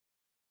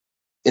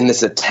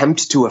this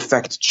attempt to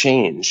affect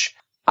change,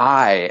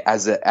 I,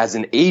 as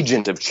an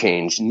agent of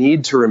change,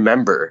 need to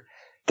remember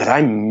that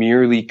I'm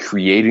merely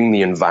creating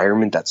the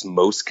environment that's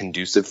most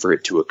conducive for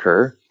it to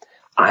occur.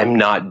 I'm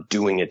not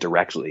doing it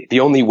directly.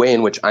 The only way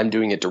in which I'm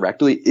doing it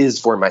directly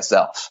is for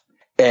myself.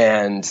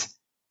 And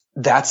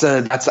that's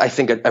I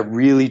think, a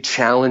really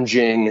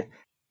challenging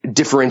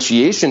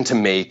differentiation to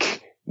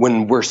make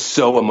when we're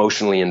so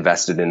emotionally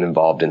invested and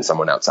involved in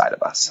someone outside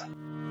of us.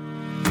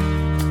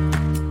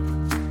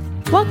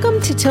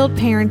 Welcome to Tilt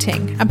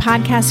Parenting, a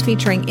podcast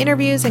featuring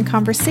interviews and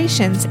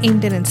conversations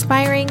aimed at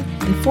inspiring,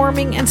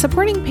 informing, and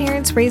supporting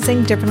parents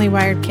raising differently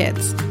wired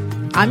kids.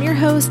 I'm your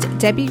host,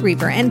 Debbie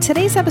Reaver, and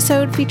today's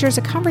episode features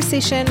a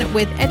conversation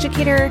with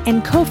educator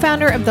and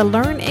co-founder of the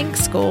Learn Inc.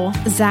 School,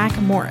 Zach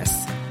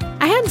Morris.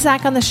 I had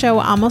Zach on the show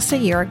almost a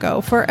year ago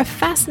for a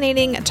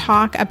fascinating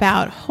talk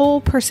about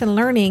whole person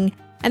learning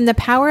and the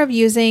power of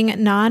using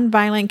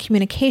nonviolent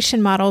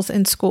communication models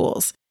in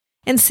schools.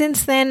 And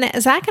since then,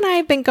 Zach and I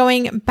have been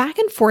going back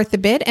and forth a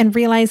bit and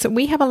realized that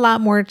we have a lot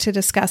more to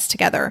discuss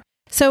together.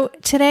 So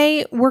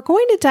today, we're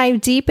going to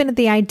dive deep into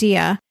the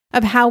idea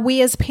of how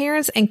we as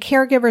parents and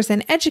caregivers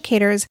and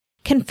educators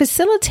can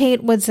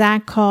facilitate what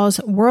Zach calls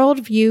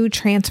worldview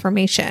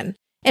transformation.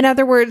 In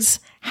other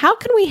words, how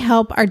can we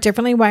help our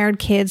differently wired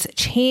kids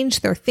change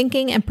their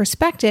thinking and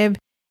perspective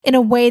in a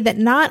way that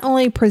not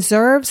only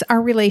preserves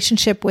our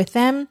relationship with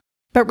them,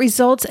 but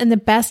results in the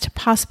best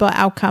possible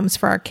outcomes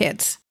for our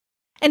kids?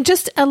 And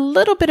just a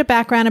little bit of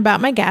background about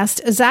my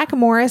guest, Zach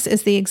Morris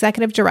is the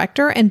Executive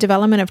Director and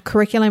Development of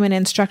Curriculum and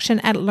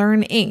Instruction at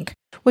Learn Inc.,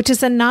 which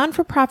is a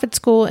non-for-profit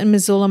school in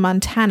Missoula,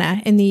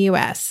 Montana, in the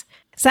U.S.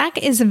 Zach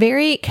is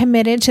very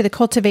committed to the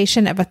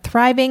cultivation of a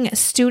thriving,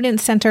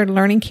 student-centered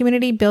learning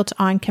community built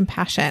on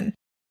compassion.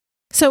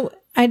 So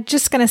I'm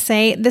just going to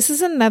say, this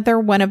is another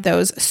one of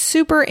those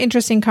super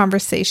interesting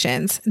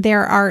conversations.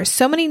 There are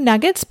so many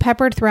nuggets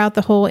peppered throughout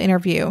the whole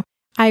interview.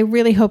 I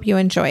really hope you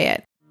enjoy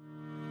it.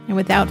 And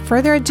without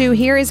further ado,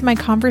 here is my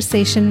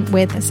conversation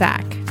with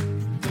Zach.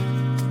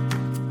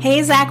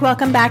 Hey, Zach,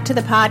 welcome back to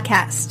the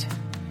podcast.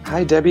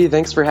 Hi, Debbie.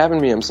 Thanks for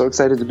having me. I'm so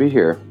excited to be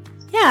here.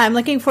 Yeah, I'm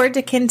looking forward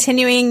to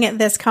continuing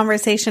this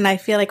conversation. I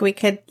feel like we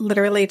could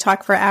literally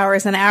talk for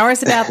hours and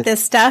hours about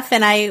this stuff,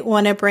 and I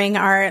want to bring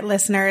our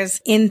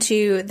listeners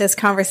into this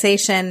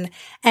conversation.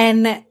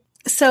 And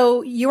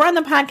so you were on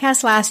the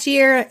podcast last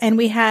year, and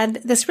we had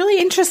this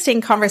really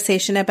interesting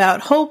conversation about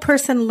whole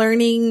person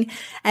learning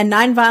and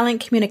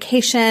nonviolent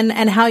communication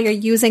and how you're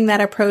using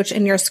that approach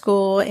in your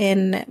school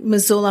in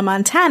Missoula,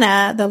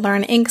 Montana, the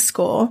Learn Inc.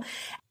 school.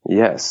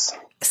 Yes.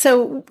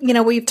 So,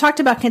 we've talked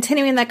about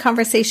continuing that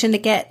conversation to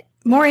get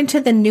more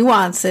into the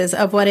nuances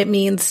of what it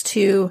means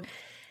to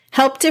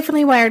help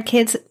differently wired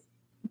kids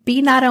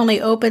be not only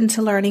open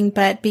to learning,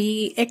 but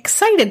be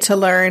excited to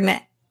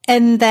learn.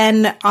 And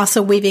then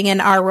also weaving in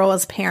our role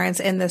as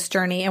parents in this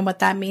journey and what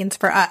that means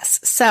for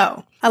us.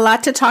 So a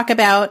lot to talk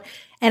about.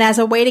 And as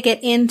a way to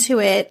get into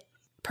it,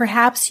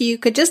 perhaps you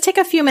could just take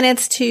a few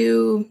minutes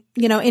to,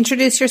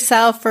 introduce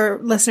yourself for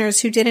listeners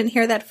who didn't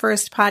hear that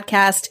first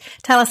podcast.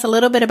 Tell us a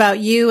little bit about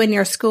you and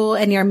your school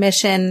and your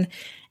mission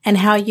and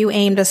how you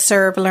aim to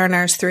serve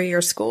learners through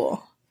your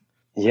school.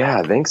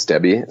 Yeah, thanks,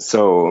 Debbie.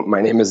 So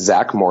my name is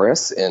Zach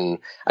Morris, and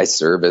I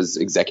serve as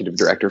Executive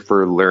Director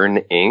for Learn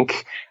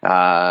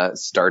Inc.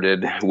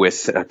 Started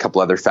with a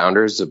couple other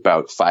founders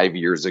about 5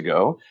 years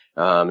ago.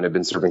 And I've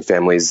been serving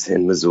families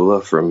in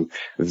Missoula from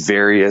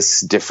various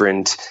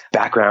different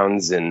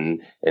backgrounds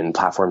and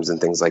platforms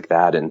and things like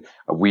that. And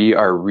we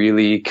are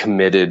really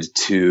committed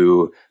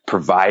to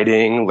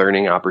providing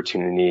learning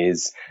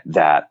opportunities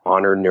that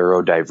honor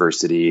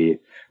neurodiversity,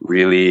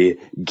 really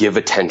give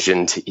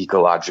attention to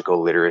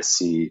ecological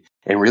literacy,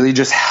 and really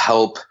just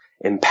help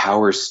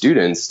empower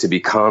students to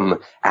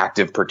become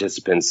active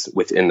participants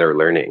within their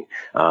learning.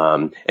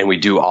 And we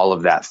do all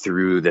of that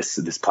through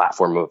this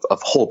platform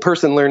of whole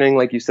person learning,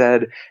 like you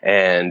said,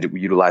 and we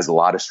utilize a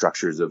lot of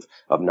structures of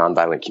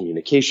nonviolent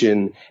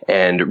communication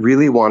and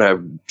really want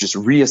to just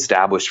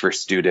reestablish for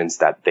students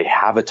that they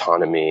have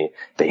autonomy,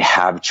 they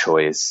have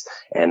choice,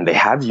 and they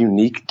have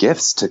unique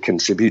gifts to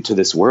contribute to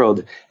this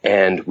world.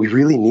 And we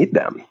really need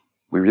them.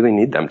 We really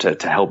need them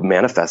to help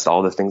manifest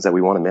all the things that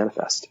we want to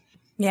manifest.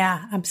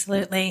 Yeah,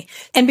 absolutely.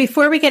 And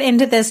before we get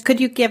into this, could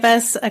you give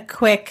us a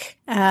quick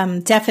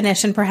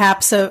definition,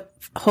 perhaps, of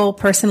whole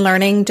person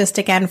learning, just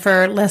again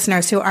for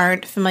listeners who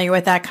aren't familiar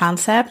with that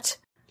concept?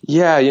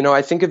 Yeah,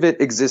 I think of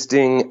it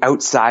existing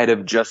outside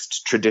of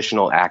just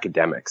traditional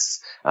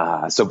academics.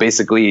 So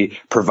basically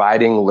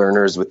providing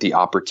learners with the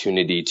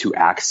opportunity to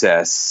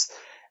access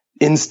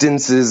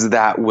instances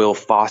that will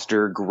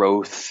foster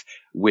growth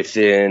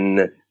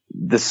within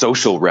the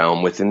social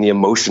realm, within the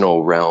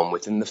emotional realm,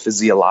 within the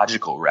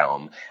physiological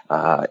realm,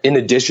 in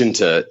addition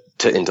to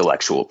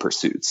intellectual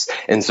pursuits.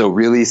 And so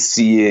really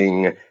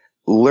seeing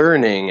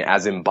learning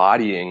as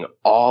embodying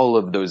all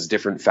of those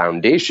different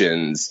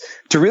foundations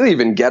to really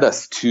even get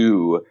us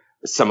to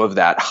some of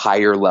that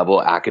higher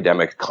level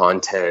academic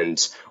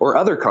content or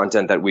other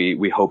content that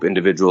we hope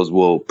individuals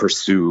will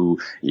pursue,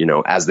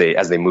 as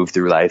they move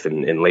through life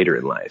and later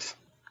in life.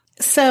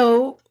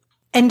 So,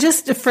 and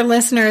just for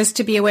listeners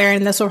to be aware,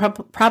 and this will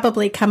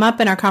probably come up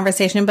in our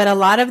conversation, but a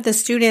lot of the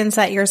students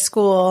at your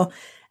school,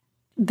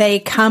 they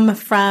come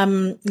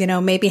from,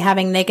 maybe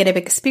having negative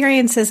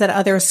experiences at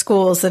other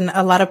schools, and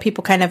a lot of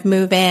people kind of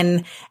move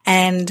in.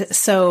 And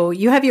so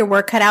you have your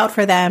work cut out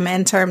for them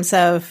in terms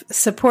of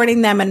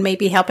supporting them and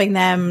maybe helping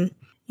them,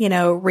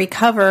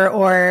 recover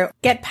or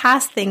get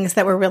past things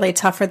that were really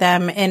tough for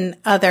them in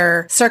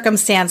other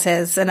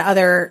circumstances and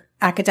other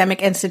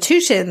academic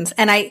institutions.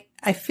 And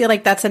I feel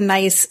like that's a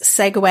nice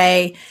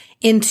segue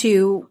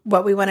into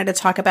what we wanted to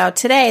talk about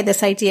today,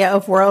 this idea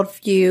of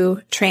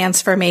worldview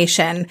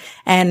transformation.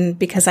 And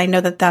because I know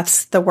that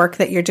that's the work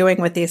that you're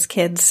doing with these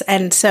kids.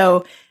 And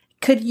so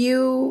could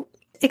you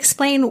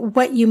explain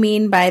what you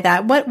mean by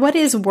that? What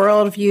is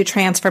worldview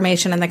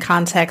transformation in the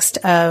context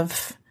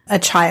of a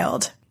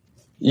child?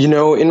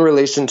 In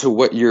relation to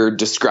what you're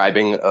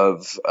describing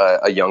of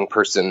a young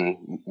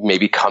person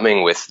maybe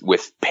coming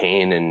with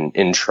pain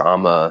and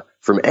trauma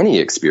from any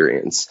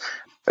experience,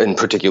 and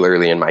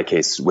particularly in my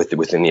case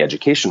within the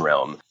education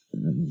realm,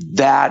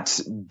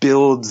 that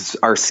builds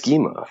our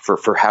schema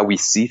for how we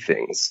see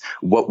things,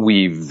 what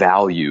we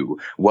value,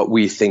 what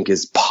we think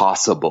is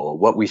possible,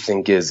 what we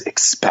think is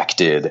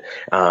expected.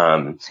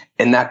 And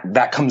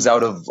that comes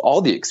out of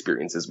all the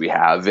experiences we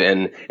have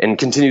and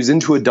continues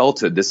into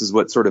adulthood. This is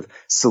what sort of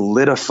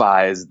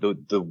solidifies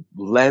the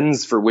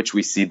lens for which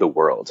we see the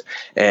world.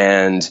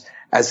 And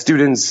as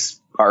students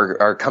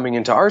are coming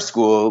into our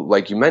school,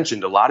 like you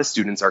mentioned, a lot of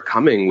students are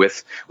coming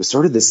with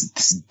sort of this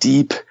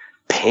deep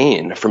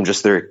pain from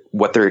just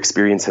what their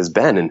experience has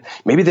been. And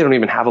maybe they don't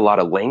even have a lot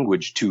of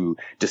language to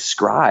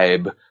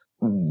describe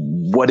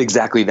what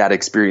exactly that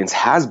experience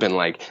has been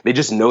like. They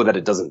just know that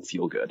it doesn't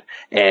feel good.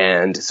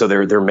 And so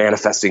they're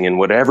manifesting in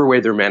whatever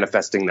way they're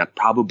manifesting that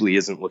probably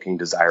isn't looking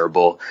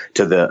desirable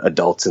to the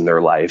adults in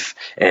their life.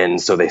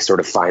 And so they sort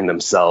of find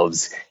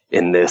themselves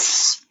in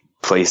this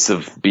place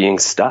of being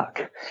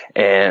stuck.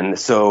 And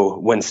so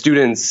when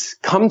students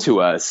come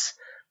to us,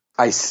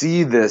 I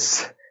see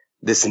this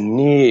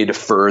need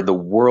for the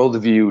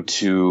worldview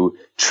to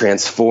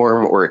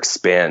transform or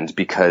expand,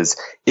 because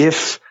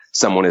if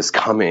someone is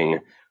coming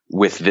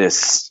with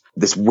this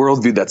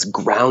worldview that's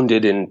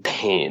grounded in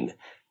pain,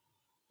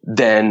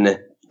 then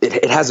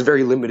it has a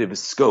very limited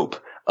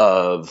scope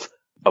of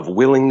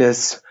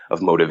willingness,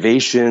 of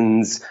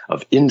motivations,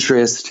 of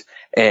interest.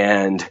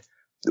 And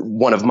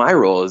one of my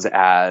roles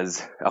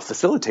as a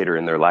facilitator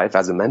in their life,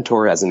 as a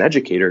mentor, as an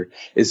educator,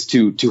 is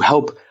to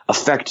help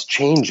affect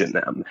change in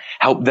them,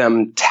 help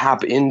them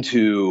tap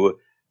into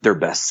their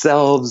best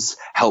selves,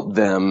 help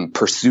them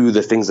pursue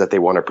the things that they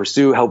want to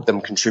pursue, help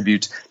them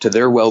contribute to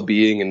their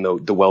well-being and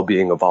the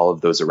well-being of all of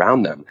those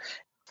around them.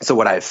 So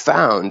what I've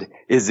found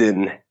is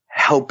in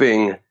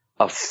helping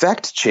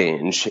affect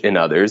change in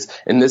others,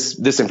 and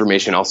this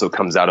information also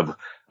comes out of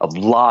a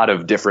lot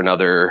of different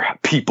other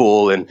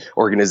people and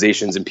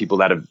organizations and people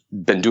that have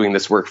been doing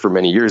this work for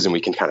many years, and we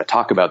can kind of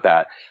talk about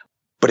that.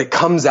 But it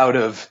comes out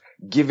of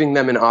giving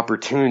them an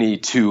opportunity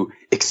to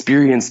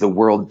experience the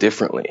world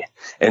differently.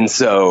 And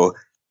so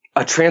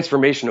a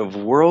transformation of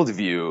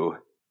worldview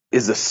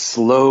is a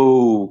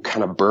slow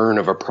kind of burn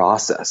of a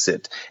process.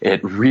 It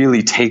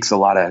really takes a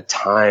lot of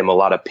time, a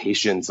lot of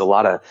patience, a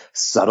lot of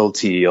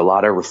subtlety, a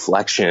lot of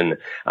reflection.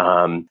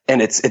 And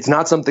it's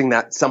not something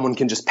that someone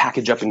can just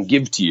package up and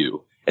give to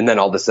you, and then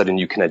all of a sudden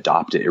you can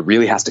adopt it. It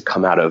really has to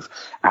come out of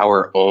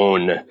our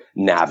own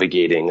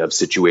navigating of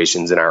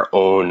situations and our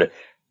own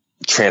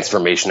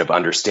transformation of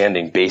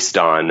understanding based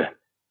on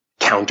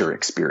counter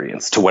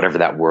experience to whatever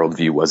that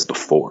worldview was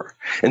before.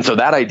 And so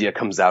that idea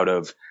comes out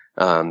of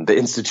the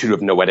Institute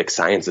of Noetic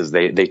Sciences.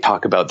 They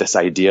talk about this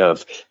idea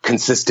of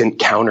consistent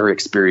counter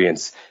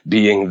experience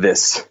being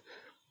this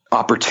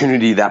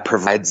opportunity that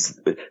provides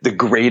the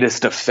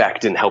greatest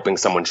effect in helping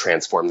someone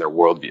transform their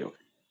worldview.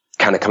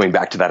 Kind of coming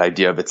back to that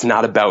idea of it's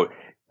not about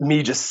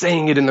me just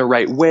saying it in the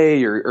right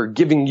way or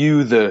giving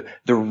you the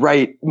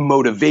right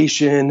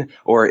motivation,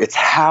 or it's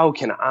how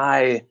can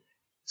I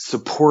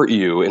support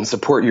you and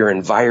support your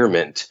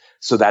environment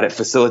so that it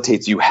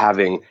facilitates you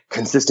having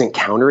consistent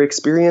counter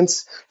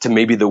experience to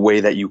maybe the way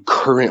that you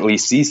currently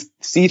see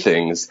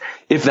things,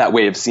 if that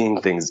way of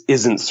seeing things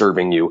isn't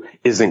serving you,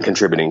 isn't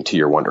contributing to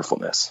your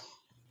wonderfulness.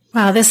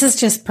 Wow, this is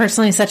just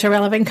personally such a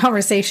relevant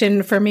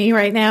conversation for me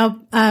right now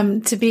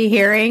to be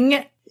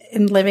hearing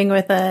and living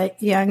with a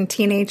young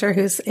teenager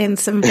who's in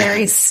some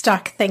very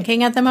stuck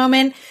thinking at the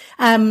moment.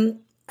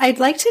 I'd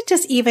like to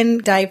just even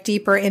dive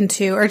deeper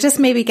into, or just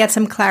maybe get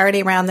some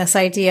clarity around this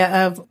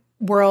idea of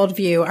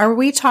worldview. Are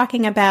we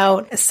talking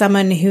about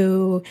someone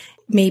who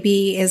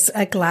maybe is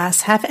a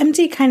glass half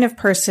empty kind of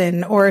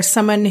person, or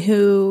someone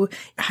who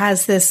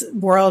has this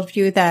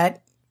worldview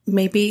that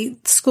maybe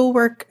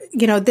schoolwork,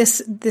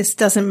 this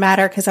doesn't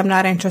matter because I'm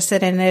not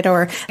interested in it?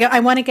 Or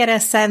I want to get a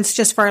sense,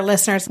 just for our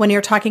listeners, when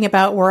you're talking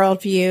about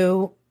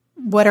worldview,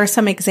 what are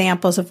some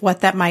examples of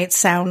what that might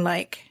sound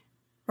like?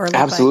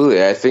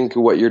 Absolutely. I think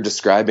what you're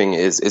describing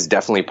is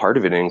definitely part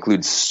of it. It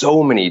includes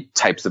so many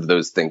types of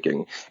those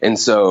thinking. And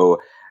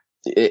so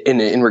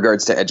in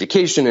regards to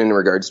education, in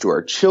regards to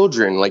our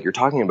children, like you're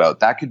talking about,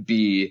 that could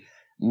be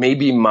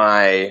maybe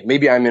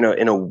I'm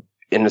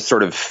in a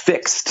sort of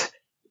fixed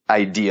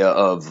idea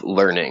of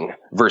learning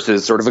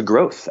versus sort of a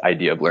growth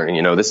idea of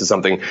learning. This is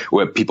something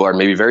what people are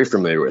maybe very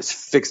familiar with,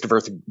 fixed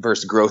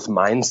versus growth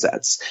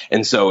mindsets.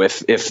 And so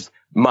if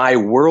my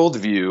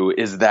worldview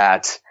is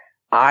that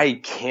I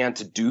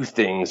can't do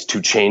things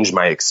to change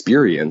my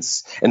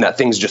experience, and that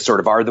things just sort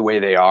of are the way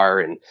they are,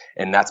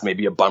 and that's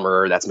maybe a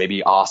bummer, that's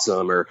maybe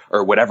awesome,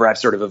 or whatever I've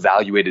sort of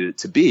evaluated it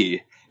to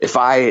be. If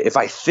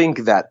I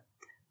think that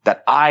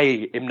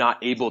I am not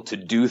able to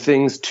do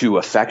things to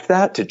affect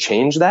that, to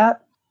change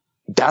that,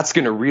 that's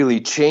going to really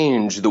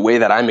change the way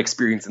that I'm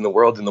experiencing the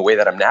world and the way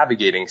that I'm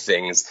navigating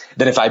things,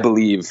 than if I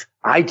believe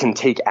I can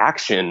take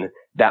action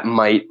that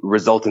might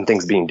result in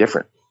things being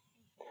different.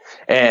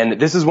 And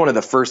this is one of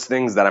the first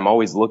things that I'm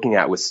always looking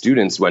at with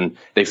students when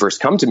they first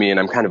come to me, and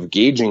I'm kind of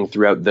gauging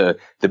throughout the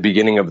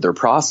beginning of their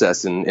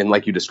process. And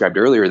like you described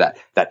earlier,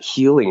 that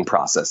healing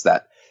process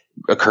that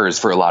occurs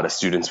for a lot of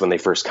students when they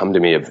first come to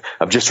me,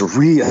 of just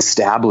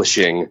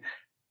reestablishing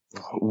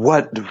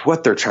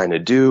what they're trying to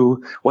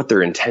do, what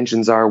their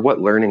intentions are,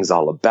 what learning's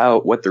all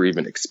about, what they're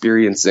even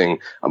experiencing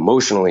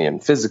emotionally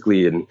and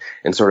physically,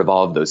 and sort of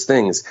all of those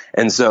things.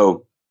 And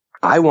so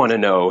I want to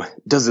know,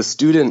 does a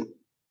student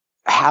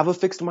have a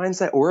fixed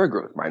mindset or a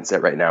growth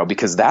mindset right now?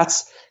 Because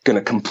that's going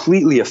to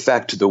completely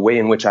affect the way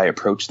in which I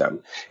approach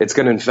them. It's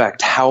going to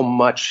affect how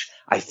much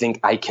I think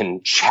I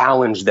can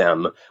challenge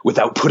them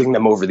without putting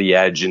them over the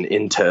edge and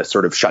into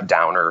sort of shut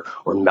down or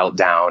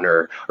meltdown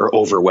or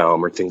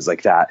overwhelm or things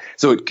like that.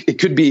 So it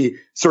could be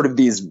sort of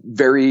these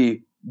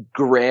very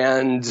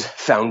grand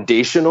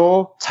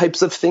foundational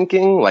types of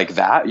thinking like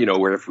that,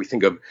 where if we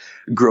think of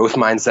growth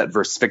mindset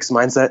versus fixed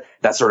mindset,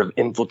 that sort of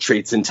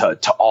infiltrates into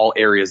all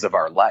areas of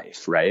our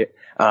life, right?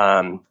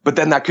 But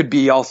then that could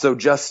be also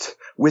just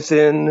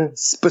within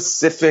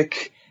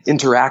specific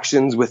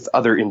interactions with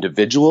other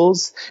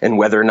individuals, and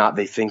whether or not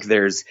they think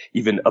there's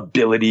even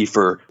ability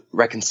for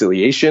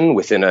reconciliation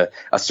within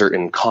a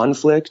certain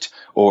conflict,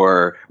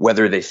 or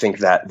whether they think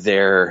that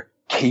they're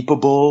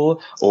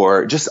capable,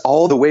 or just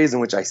all the ways in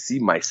which I see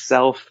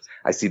myself,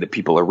 I see the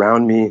people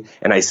around me,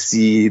 and I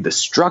see the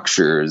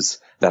structures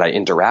that I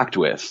interact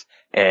with,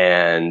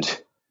 and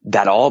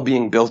that all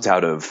being built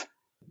out of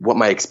what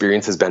my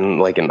experience has been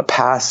like in the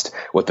past,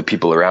 what the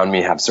people around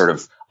me have sort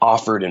of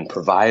offered and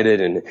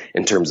provided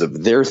in terms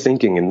of their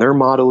thinking and their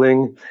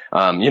modeling.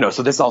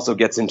 So this also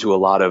gets into a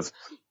lot of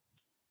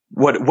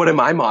what am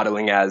I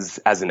modeling as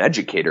an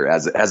educator,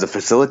 as a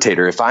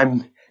facilitator?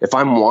 If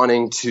I'm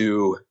wanting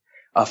to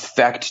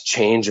affect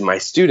change in my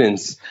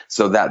students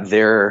so that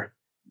they're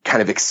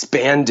kind of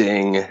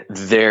expanding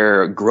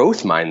their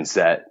growth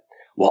mindset,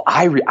 well,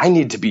 I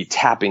need to be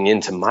tapping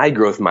into my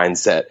growth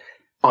mindset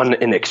on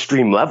an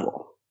extreme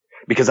level,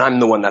 because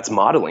I'm the one that's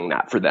modeling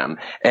that for them.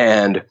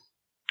 And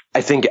I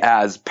think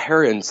as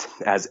parents,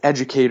 as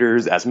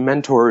educators, as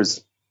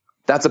mentors,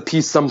 that's a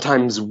piece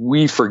sometimes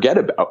we forget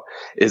about,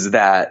 is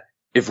that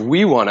if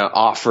we want to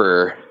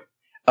offer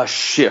a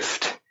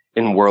shift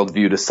in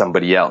worldview to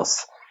somebody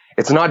else,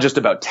 it's not just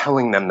about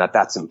telling them that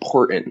that's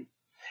important.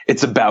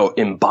 It's about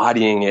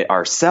embodying it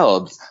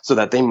ourselves so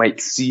that they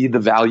might see the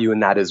value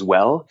in that as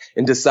well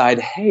and decide,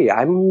 hey,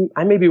 I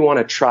maybe want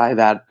to try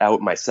that out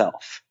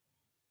myself.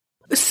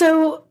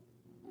 So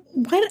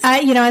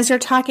as you're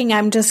talking,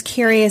 I'm just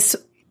curious,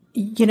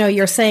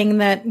 you're saying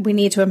that we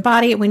need to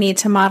embody it, we need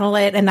to model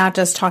it, and not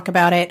just talk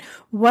about it.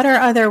 What are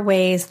other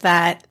ways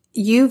that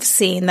you've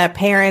seen that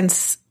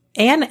parents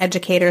and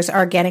educators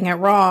are getting it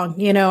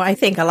wrong? I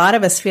think a lot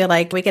of us feel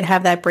like we could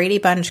have that Brady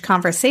Bunch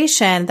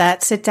conversation,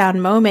 that sit down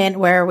moment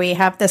where we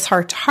have this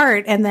heart to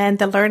heart, and then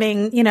the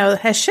learning,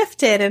 has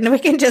shifted and we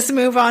can just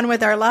move on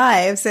with our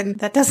lives. And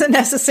that doesn't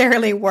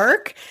necessarily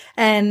work.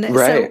 And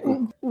right.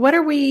 So what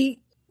are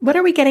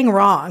we getting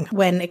wrong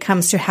when it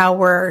comes to how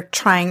we're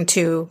trying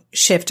to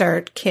shift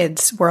our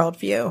kids'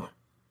 worldview?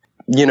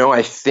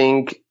 I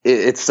think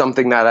it's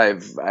something that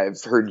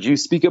I've heard you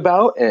speak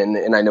about,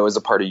 and I know as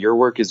a part of your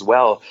work as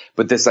well,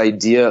 but this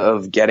idea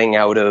of getting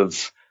out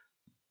of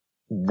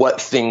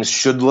what things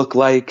should look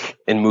like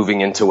and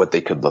moving into what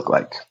they could look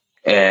like.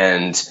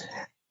 And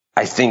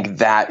I think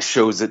that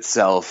shows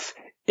itself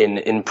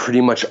in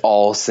pretty much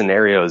all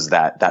scenarios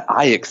that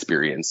I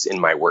experience in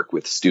my work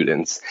with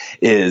students.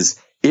 Is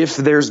if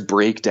there's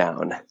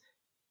breakdown,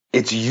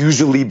 it's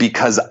usually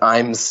because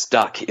I'm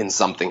stuck in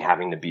something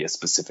having to be a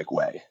specific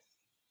way.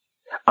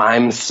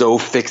 I'm so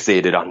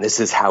fixated on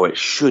this is how it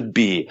should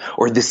be,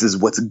 or this is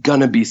what's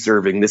gonna be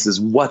serving, this is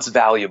what's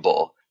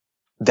valuable,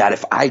 that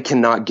if I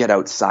cannot get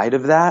outside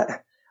of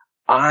that,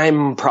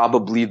 I'm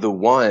probably the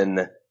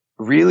one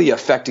really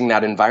affecting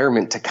that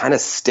environment to kind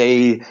of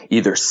stay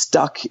either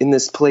stuck in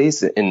this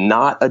place and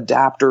not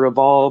adapt or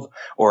evolve,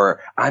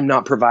 or I'm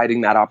not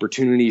providing that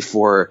opportunity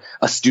for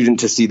a student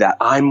to see that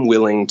I'm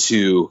willing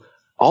to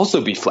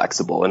also be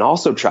flexible and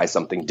also try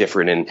something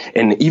different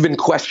and even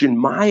question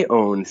my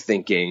own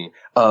thinking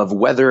of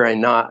whether or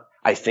not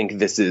I think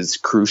this is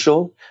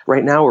crucial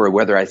right now, or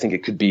whether I think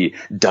it could be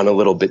done a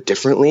little bit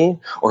differently,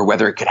 or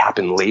whether it could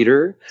happen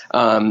later.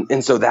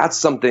 And so that's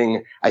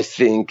something I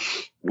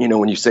think,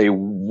 when you say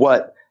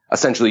what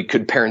essentially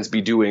could parents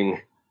be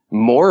doing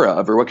more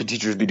of, or what could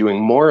teachers be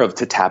doing more of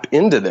to tap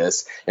into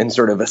this and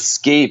sort of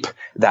escape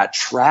that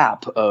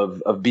trap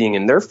of being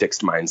in their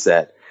fixed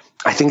mindset,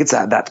 I think it's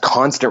that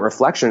constant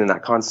reflection and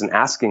that constant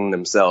asking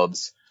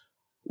themselves,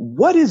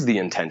 what is the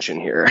intention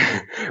here?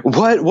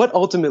 What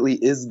ultimately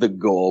is the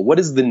goal? What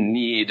is the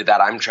need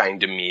that I'm trying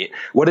to meet?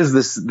 What is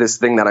this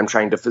thing that I'm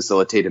trying to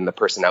facilitate in the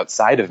person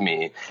outside of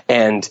me?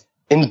 And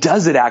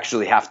does it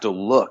actually have to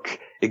look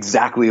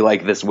exactly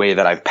like this way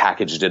that I've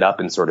packaged it up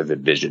and sort of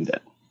envisioned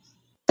it?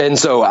 And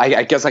so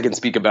I guess I can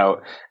speak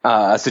about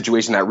a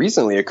situation that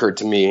recently occurred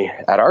to me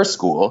at our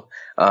school,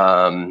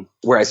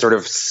 where I sort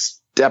of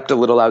stepped a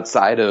little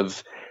outside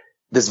of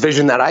this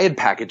vision that I had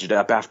packaged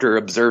up after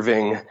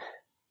observing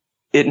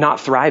it not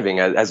thriving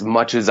as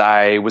much as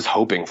I was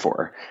hoping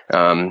for.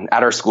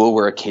 At our school,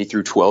 we're a K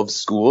through 12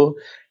 school.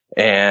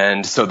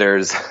 And so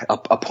there's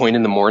a point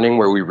in the morning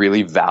where we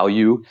really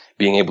value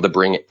being able to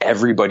bring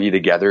everybody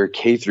together,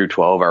 K through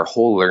 12, our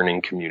whole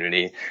learning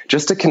community,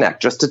 just to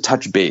connect, just to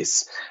touch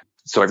base.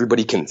 So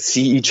everybody can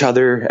see each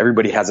other.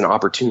 Everybody has an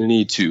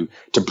opportunity to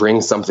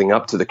bring something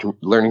up to the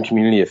learning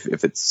community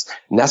if it's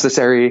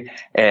necessary.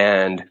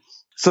 And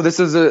so this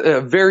is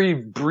a very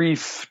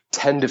brief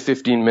 10 to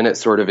 15 minute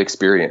sort of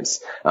experience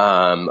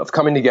of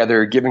coming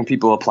together, giving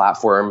people a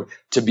platform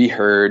to be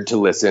heard, to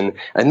listen,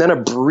 and then a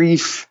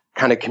brief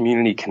kind of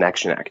community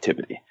connection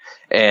activity.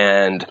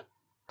 And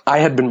I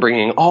had been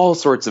bringing all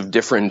sorts of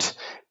different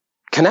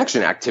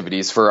connection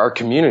activities for our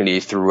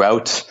community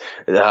throughout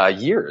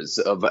years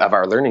of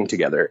our learning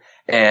together.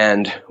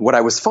 And what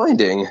I was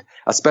finding,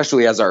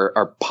 especially as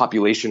our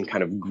population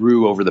kind of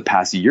grew over the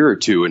past year or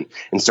two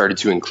and started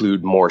to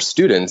include more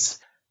students,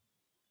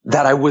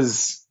 that I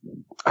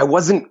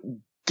wasn't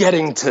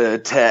getting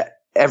to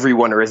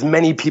everyone or as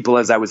many people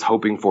as I was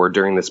hoping for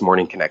during this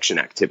morning connection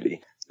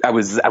activity. I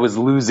was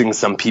losing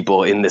some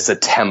people in this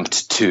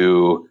attempt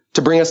to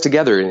bring us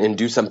together and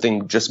do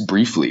something just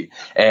briefly.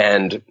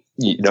 And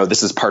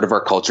this is part of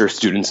our culture.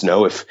 Students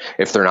know if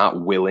they're not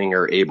willing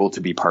or able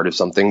to be part of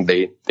something,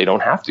 they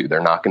don't have to.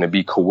 They're not going to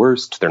be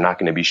coerced. They're not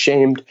going to be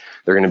shamed.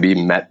 They're going to be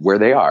met where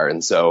they are.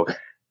 And so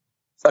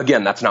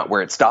again, that's not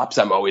where it stops.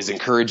 I'm always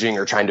encouraging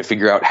or trying to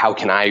figure out how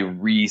can I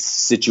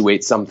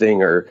resituate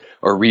something or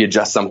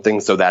readjust something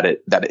so that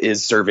it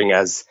is serving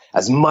as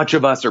much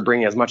of us or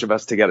bringing as much of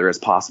us together as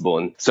possible.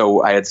 And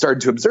so I had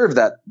started to observe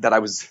that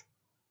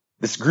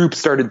this group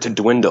started to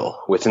dwindle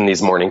within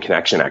these morning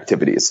connection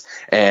activities.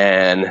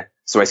 And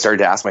so I started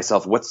to ask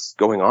myself, what's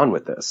going on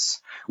with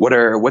this?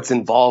 What's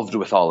involved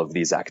with all of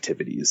these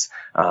activities?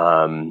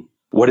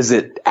 What is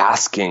it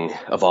asking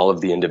of all of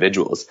the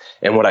individuals?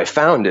 And what I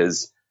found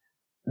is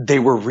they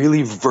were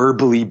really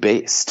verbally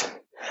based.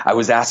 I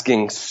was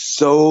asking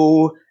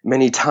so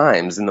many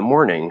times in the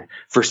morning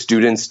for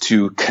students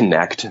to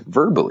connect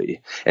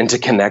verbally and to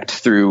connect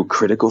through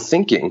critical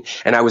thinking.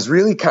 And I was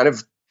really kind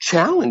of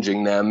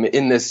challenging them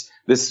in this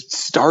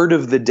start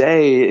of the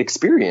day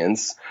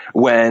experience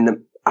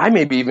when I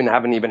maybe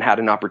haven't even had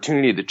an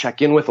opportunity to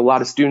check in with a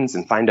lot of students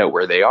and find out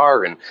where they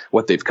are and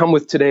what they've come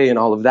with today and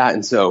all of that.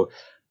 And so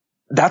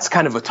that's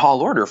kind of a tall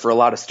order for a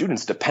lot of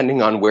students,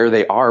 depending on where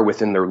they are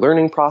within their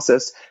learning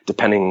process,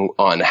 depending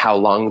on how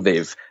long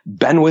they've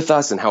been with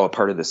us and how a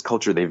part of this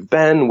culture they've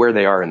been, where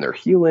they are in their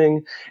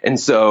healing. And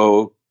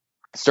so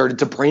started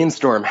to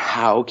brainstorm,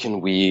 how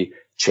can we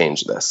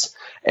change this?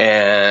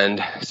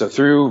 And so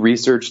through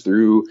research,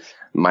 through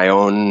my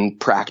own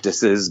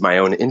practices, my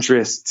own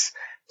interests,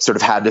 sort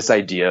of had this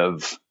idea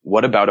of,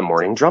 what about a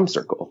morning drum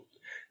circle?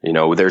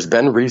 There's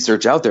been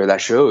research out there that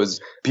shows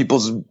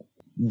people's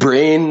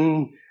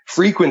brain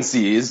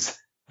frequencies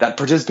that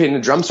participate in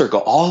a drum circle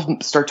all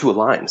start to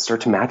align,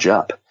 start to match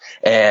up.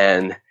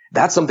 And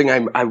that's something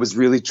I was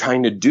really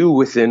trying to do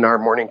within our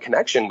morning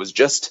connection, was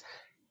just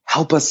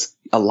help us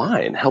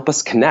align, help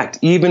us connect,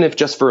 even if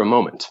just for a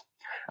moment.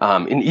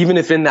 And even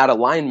if in that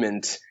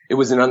alignment, it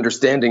was an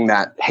understanding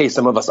that, hey,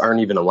 some of us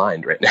aren't even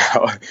aligned right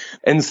now.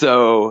 And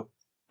so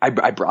I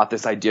brought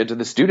this idea to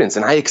the students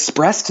and I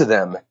expressed to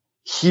them,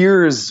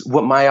 here's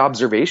what my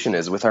observation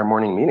is with our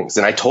morning meetings.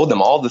 And I told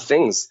them all the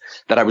things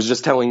that I was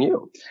just telling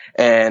you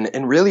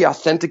and really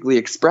authentically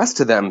expressed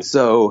to them.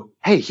 So,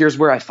 hey, here's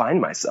where I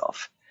find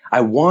myself.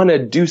 I want to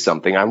do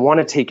something. I want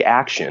to take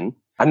action.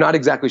 I'm not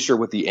exactly sure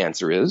what the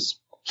answer is.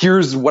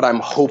 Here's what I'm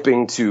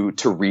hoping to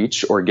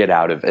reach or get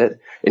out of it.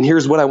 And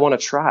here's what I want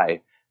to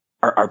try.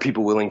 Are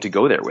people willing to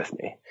go there with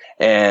me?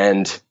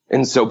 And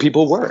so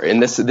people were.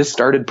 And this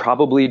started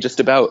probably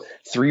just about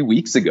 3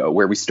 weeks ago,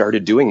 where we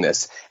started doing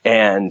this.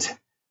 And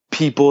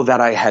people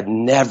that I had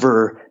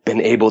never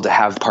been able to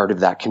have part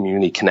of that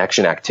community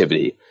connection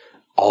activity,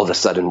 all of a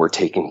sudden were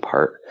taking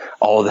part.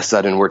 All of a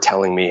sudden were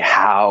telling me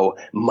how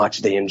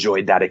much they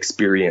enjoyed that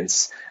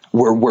experience.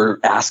 We're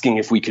asking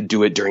if we could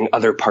do it during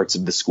other parts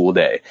of the school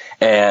day.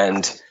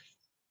 And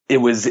it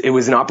was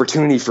an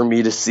opportunity for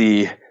me to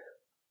see,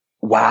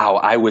 wow,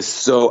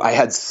 I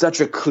had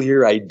such a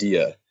clear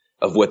idea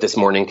of what this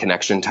morning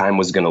connection time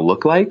was going to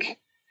look like.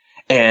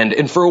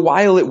 And for a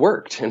while it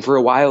worked. And for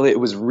a while it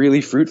was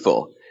really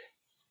fruitful.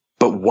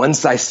 But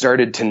once I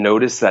started to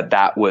notice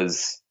that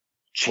was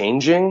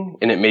changing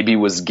and it maybe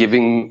was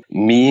giving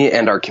me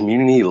and our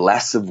community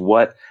less of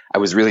what I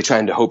was really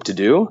trying to hope to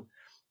do,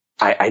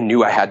 I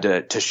knew I had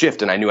to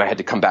shift, and I knew I had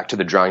to come back to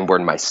the drawing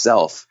board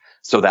myself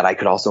so that I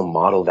could also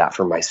model that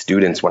for my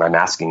students when I'm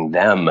asking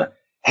them,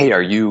 hey,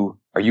 are you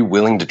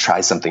willing to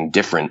try something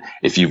different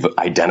if you've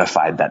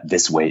identified that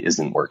this way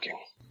isn't working?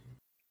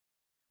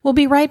 We'll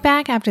be right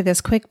back after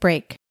this quick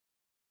break.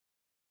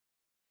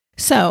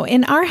 So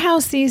in our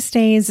house these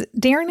days,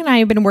 Darren and I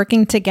have been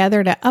working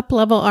together to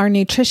up-level our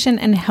nutrition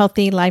and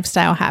healthy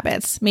lifestyle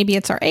habits. Maybe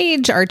it's our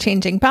age, our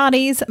changing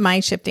bodies,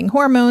 my shifting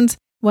hormones.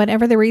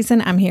 Whatever the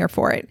reason, I'm here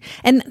for it.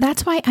 And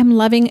that's why I'm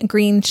loving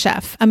Green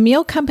Chef, a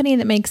meal company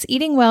that makes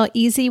eating well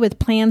easy with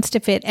plans to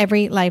fit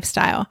every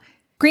lifestyle.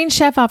 Green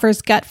Chef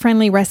offers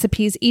gut-friendly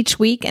recipes each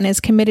week and is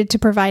committed to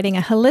providing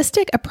a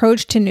holistic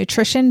approach to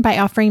nutrition by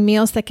offering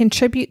meals that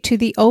contribute to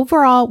the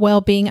overall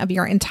well-being of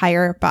your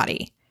entire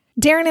body.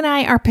 Darren and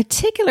I are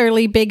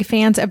particularly big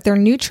fans of their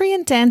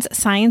nutrient-dense,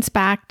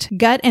 science-backed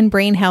gut and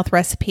brain health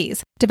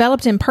recipes,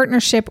 developed in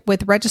partnership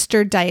with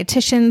registered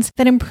dietitians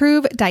that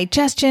improve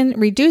digestion,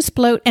 reduce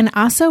bloat, and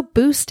also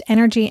boost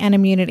energy and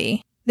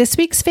immunity. This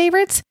week's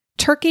favorites: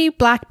 turkey,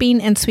 black bean,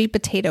 and sweet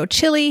potato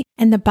chili,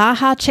 and the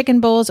Baja chicken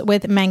bowls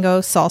with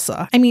mango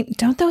salsa. I mean,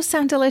 don't those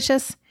sound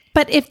delicious?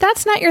 But if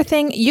that's not your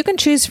thing, you can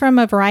choose from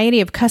a variety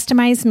of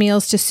customized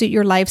meals to suit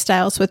your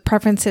lifestyles with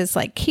preferences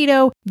like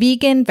keto,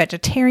 vegan,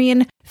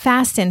 vegetarian,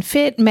 fast and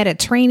fit,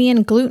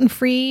 Mediterranean,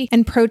 gluten-free,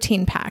 and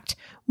protein-packed.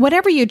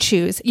 Whatever you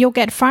choose, you'll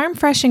get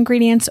farm-fresh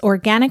ingredients,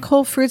 organic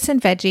whole fruits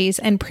and veggies,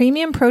 and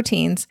premium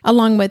proteins,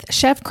 along with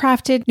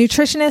chef-crafted,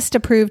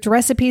 nutritionist-approved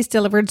recipes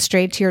delivered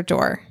straight to your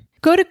door.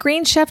 Go to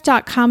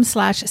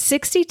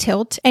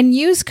greenchef.com/60tilt and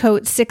use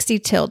code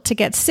 60tilt to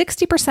get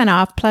 60%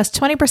 off plus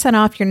 20%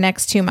 off your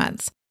next 2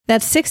 months.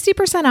 That's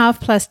 60% off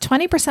plus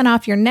 20%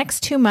 off your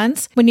next 2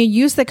 months when you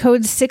use the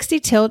code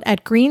 60tilt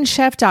at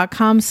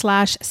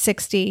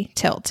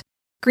greenchef.com/60tilt.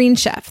 Green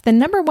Chef, the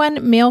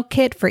 #1 meal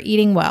kit for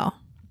eating well.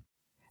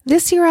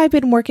 This year, I've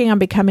been working on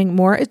becoming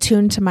more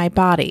attuned to my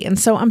body, and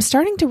so I'm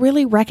starting to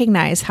really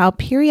recognize how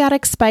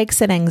periodic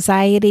spikes in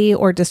anxiety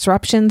or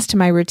disruptions to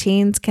my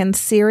routines can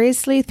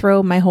seriously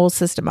throw my whole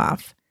system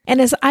off. And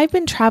as I've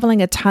been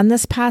traveling a ton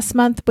this past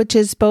month, which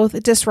is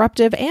both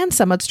disruptive and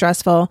somewhat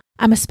stressful,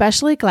 I'm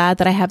especially glad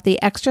that I have the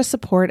extra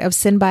support of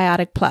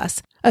Synbiotic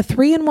Plus, a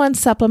 3-in-1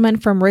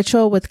 supplement from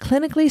Ritual with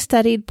clinically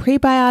studied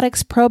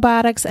prebiotics,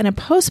 probiotics, and a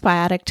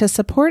postbiotic to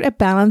support a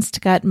balanced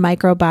gut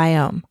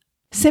microbiome.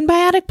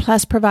 Synbiotic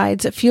Plus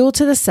provides fuel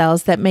to the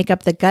cells that make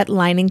up the gut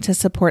lining to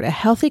support a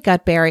healthy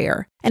gut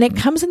barrier. And it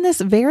comes in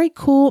this very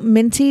cool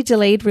minty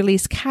delayed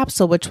release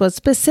capsule, which was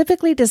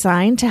specifically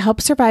designed to help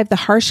survive the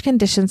harsh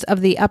conditions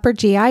of the upper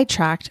GI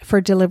tract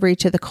for delivery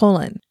to the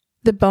colon.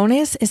 The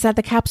bonus is that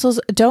the capsules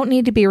don't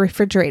need to be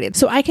refrigerated,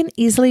 so I can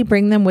easily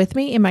bring them with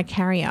me in my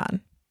carry-on.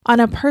 On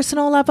a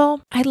personal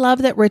level, I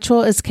love that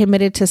Ritual is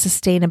committed to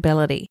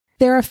sustainability.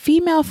 They're a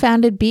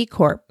female-founded B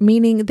Corp,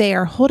 meaning they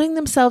are holding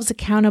themselves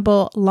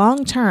accountable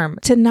long-term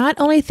to not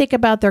only think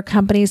about their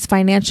company's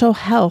financial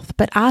health,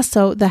 but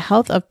also the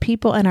health of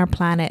people and our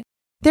planet.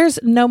 There's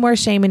no more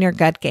shame in your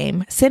gut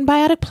game.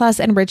 Synbiotic Plus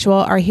and Ritual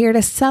are here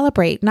to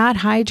celebrate, not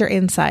hide your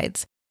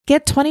insides.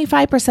 Get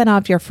 25%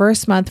 off your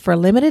first month for a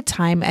limited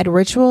time at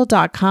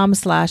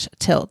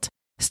ritual.com/tilt.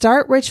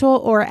 Start Ritual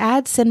or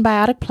add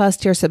Synbiotic Plus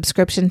to your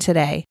subscription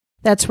today.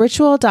 That's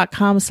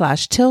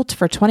ritual.com/tilt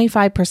for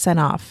 25%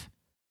 off.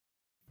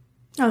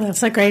 Oh,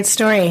 that's a great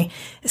story.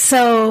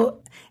 So,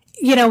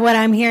 what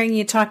I'm hearing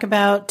you talk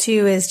about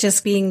too is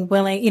just being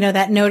willing,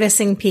 that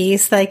noticing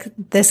piece, like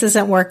this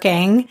isn't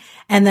working,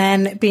 and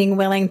then being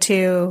willing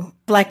to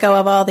let go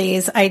of all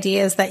these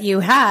ideas that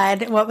you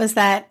had. What was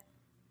that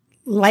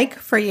like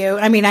for you?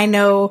 I mean, I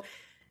know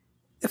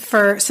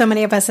for so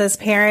many of us as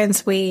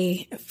parents,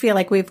 we feel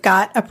like we've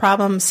got a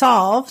problem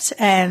solved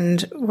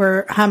and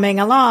we're humming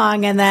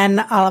along, and then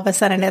all of a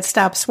sudden it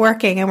stops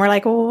working and we're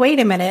like, well, wait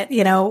a minute,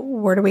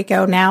 where do we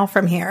go now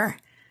from here?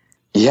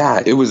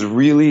 Yeah, it was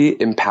really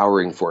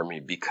empowering for me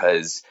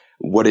because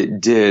what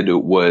it did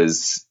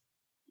was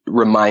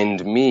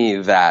remind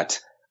me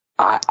that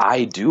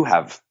I do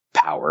have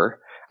power.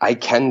 I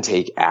can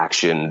take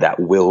action that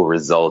will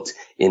result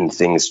in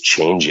things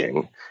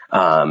changing.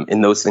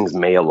 And those things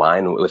may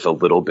align with a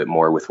little bit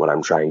more with what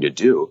I'm trying to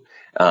do.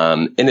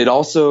 And it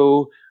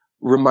also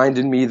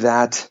reminded me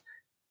that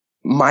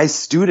my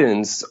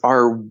students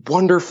are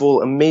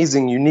wonderful,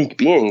 amazing, unique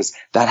beings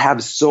that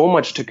have so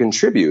much to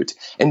contribute.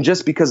 And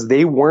just because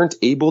they weren't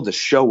able to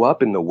show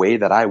up in the way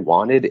that I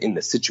wanted, in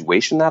the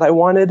situation that I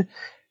wanted,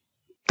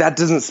 that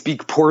doesn't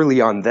speak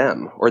poorly on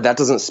them, or that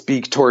doesn't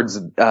speak towards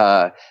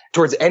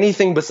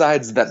anything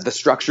besides that the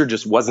structure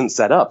just wasn't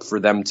set up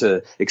for them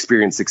to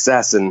experience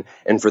success and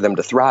for them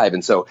to thrive.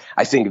 And so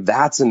I think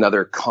that's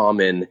another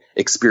common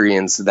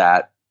experience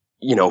that,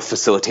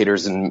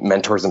 facilitators and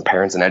mentors and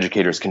parents and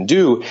educators can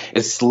do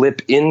is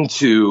slip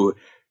into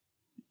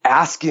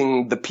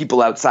asking the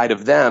people outside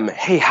of them,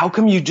 hey, how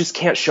come you just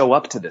can't show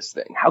up to this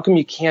thing? How come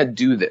you can't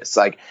do this?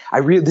 Like,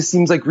 this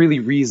seems like really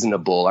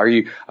reasonable. Are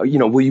you,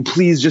 will you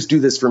please just do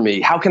this for me?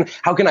 How can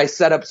I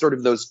set up sort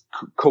of those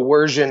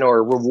coercion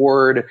or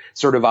reward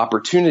sort of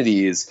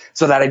opportunities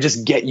so that I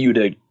just get you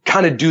to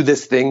kind of do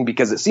this thing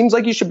because it seems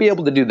like you should be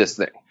able to do this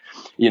thing,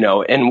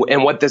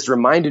 and what this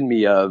reminded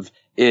me of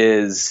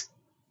is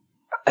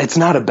it's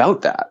not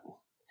about that.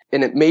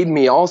 And it made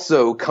me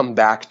also come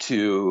back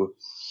to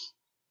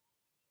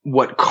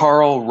what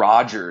Carl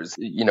Rogers,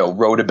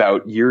 wrote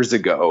about years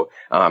ago.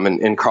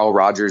 And Carl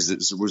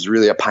Rogers was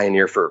really a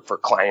pioneer for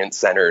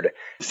client-centered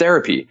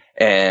therapy.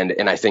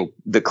 And I think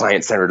the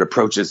client-centered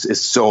approach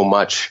is so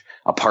much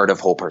a part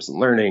of whole person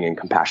learning and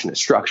compassionate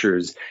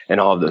structures and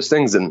all of those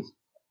things. And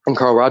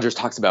Carl Rogers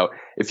talks about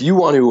if you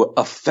want to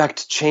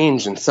affect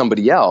change in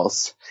somebody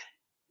else,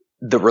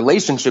 the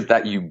relationship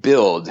that you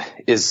build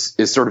is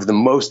sort of the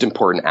most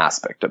important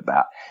aspect of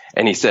that.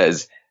 And he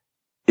says,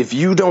 if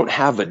you don't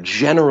have a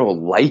general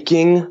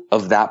liking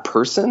of that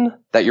person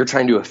that you're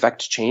trying to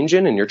affect change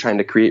in and you're trying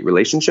to create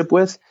relationship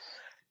with,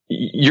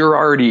 you're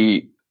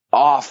already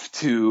off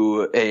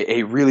to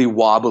a really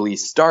wobbly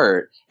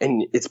start,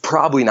 and it's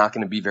probably not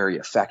going to be very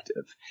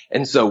effective.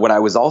 And so what I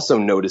was also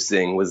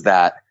noticing was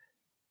that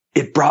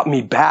it brought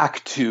me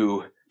back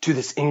to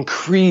this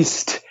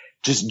increased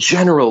just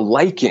general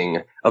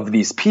liking of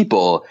these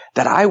people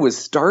that I was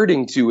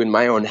starting to, in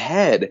my own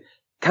head,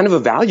 kind of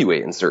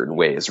evaluate in certain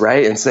ways,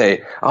 right? And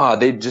say,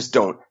 they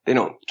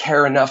don't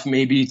care enough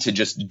maybe to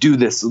just do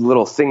this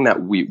little thing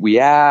that we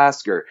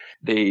ask, or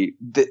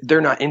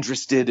they're not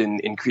interested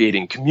in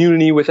creating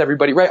community with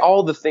everybody, right?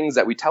 All the things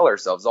that we tell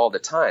ourselves all the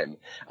time.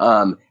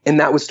 And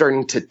that was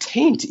starting to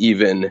taint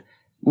even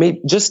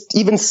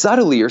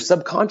subtly or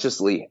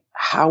subconsciously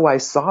how I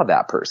saw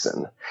that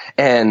person.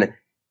 And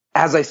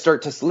as I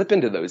start to slip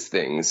into those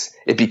things,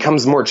 it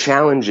becomes more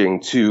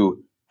challenging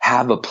to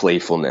have a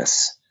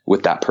playfulness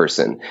with that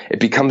person.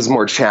 It becomes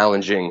more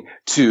challenging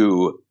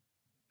to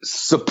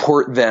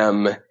support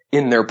them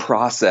in their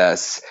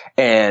process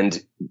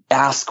and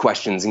ask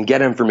questions and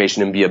get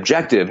information and be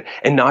objective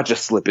and not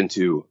just slip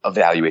into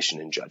evaluation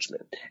and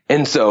judgment.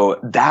 And so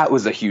that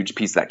was a huge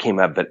piece that came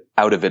out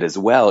of it as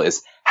well,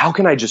 is how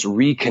can I just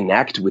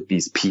reconnect with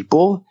these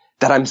people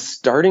that I'm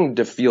starting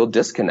to feel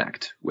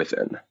disconnect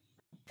within?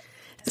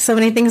 So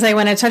many things I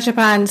want to touch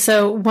upon.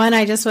 So one,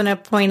 I just want to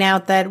point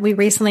out that we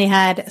recently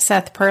had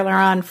Seth Perler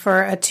on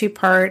for a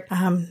 2-part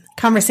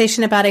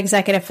conversation about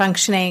executive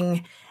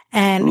functioning.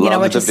 And,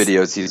 Love the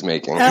videos he's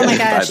making. Oh my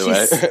gosh, by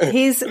the way.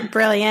 He's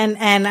brilliant.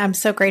 And I'm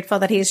so grateful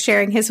that he's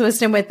sharing his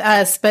wisdom with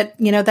us. But,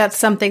 that's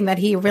something that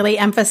he really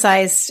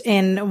emphasized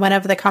in one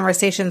of the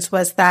conversations,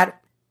 was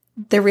that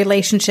the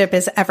relationship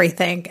is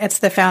everything. It's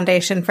the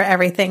foundation for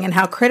everything, and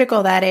how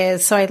critical that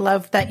is. So I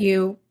love that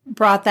you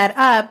brought that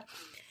up.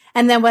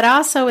 And then what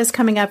also is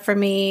coming up for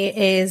me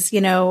is,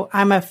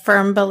 I'm a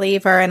firm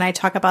believer, and I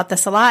talk about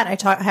this a lot.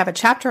 I have a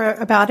chapter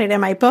about it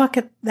in my book,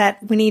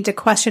 that we need to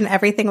question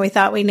everything we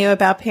thought we knew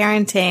about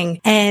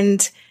parenting.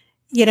 And,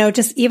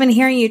 just even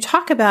hearing you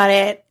talk about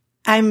it,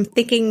 I'm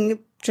thinking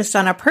just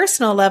on a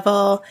personal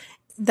level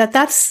that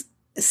that's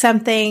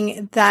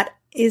something that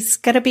is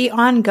going to be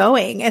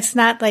ongoing. It's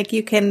not like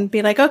you can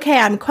be like, okay,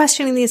 I'm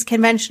questioning these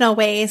conventional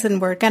ways and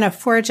we're going to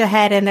forge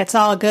ahead and it's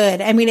all good.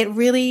 I mean, it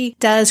really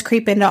does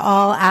creep into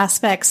all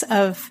aspects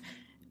of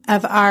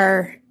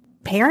our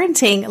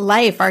parenting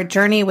life, our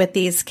journey with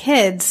these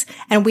kids.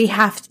 And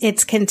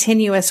it's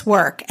continuous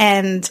work.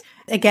 And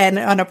again,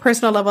 on a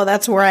personal level,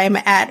 that's where I'm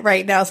at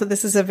right now. So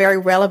this is a very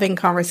relevant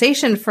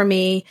conversation for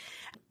me.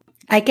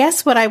 I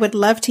guess what I would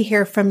love to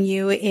hear from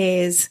you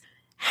is,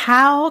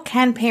 how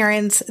can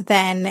parents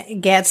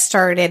then get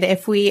started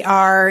if we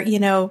are,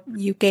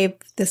 you gave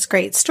this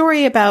great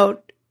story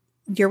about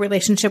your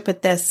relationship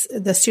with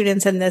the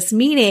students in this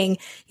meeting.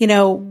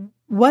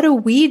 What do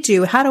we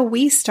do? How do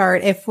we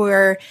start if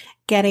we're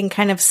getting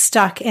kind of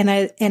stuck in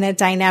a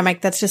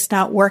dynamic that's just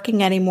not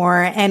working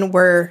anymore, and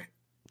we're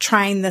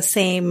trying the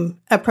same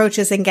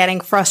approaches and getting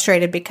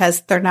frustrated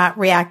because they're not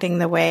reacting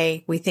the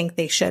way we think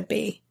they should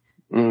be?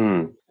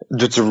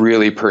 That's a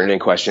really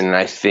pertinent question. And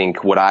I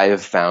think what I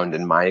have found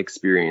in my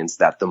experience,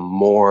 that the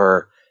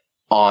more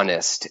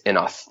honest and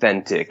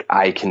authentic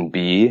I can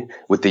be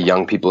with the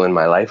young people in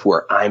my life,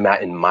 where I'm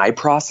at in my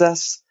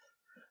process,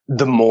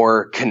 the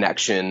more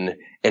connection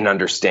and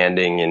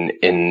understanding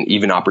and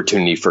even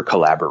opportunity for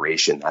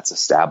collaboration that's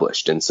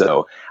established. And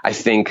so I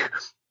think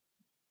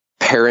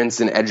parents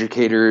and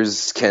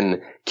educators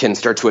can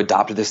start to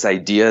adopt this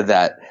idea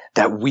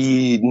that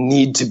we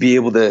need to be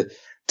able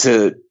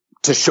to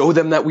show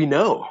them that we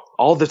know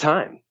all the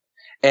time.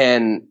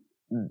 And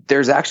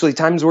there's actually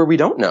times where we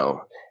don't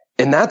know.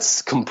 And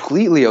that's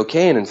completely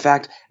okay. And in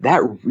fact,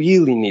 that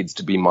really needs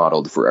to be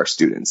modeled for our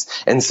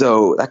students. And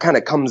so that kind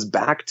of comes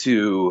back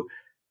to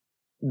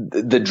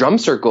the drum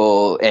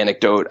circle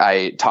anecdote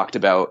I talked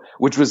about,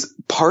 which was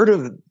part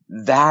of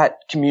that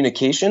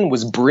communication,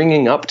 was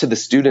bringing up to the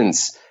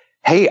students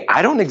hey,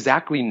 I don't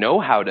exactly know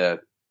how to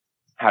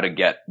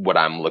get what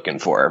I'm looking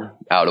for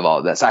out of all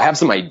of this. I have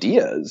some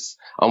ideas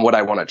on what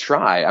I want to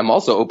try. I'm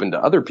also open to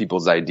other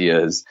people's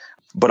ideas,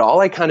 but all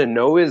I kind of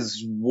know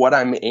is what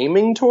I'm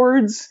aiming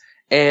towards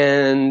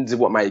and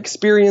what my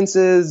experience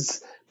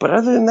is. But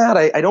other than that,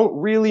 I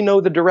don't really know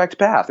the direct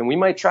path. And we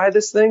might try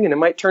this thing and it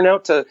might turn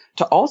out to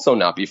also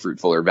not be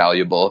fruitful or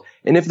valuable.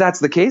 And if that's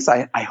the case,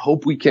 I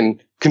hope we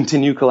can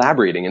continue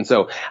collaborating. And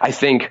so I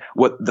think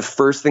what the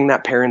first thing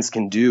that parents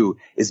can do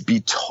is be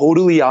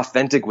totally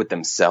authentic with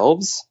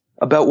themselves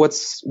about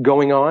what's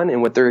going on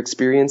and what their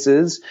experience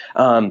is,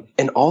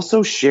 and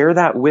also share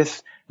that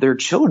with their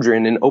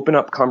children and open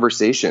up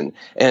conversation.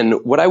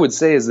 And what I would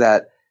say is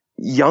that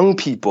young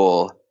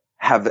people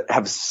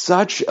have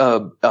such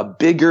a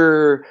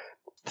bigger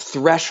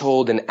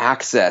threshold and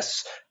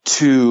access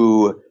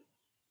to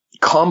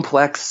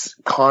complex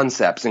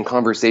concepts and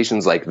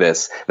conversations like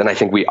this than I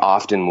think we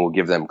often will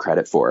give them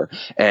credit for.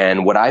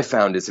 And what I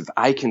found is if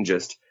I can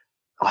just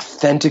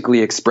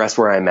authentically express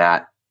where I'm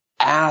at,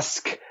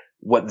 ask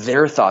what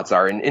their thoughts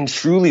are and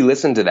truly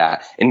listen to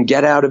that and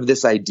get out of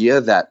this idea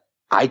that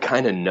I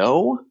kind of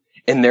know.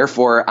 And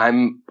therefore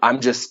I'm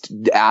just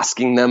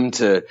asking them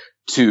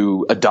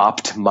to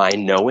adopt my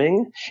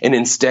knowing and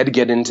instead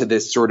get into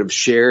this sort of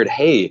shared,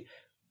 hey,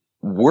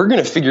 we're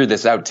going to figure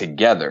this out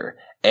together.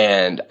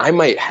 And I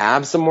might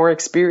have some more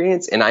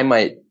experience and I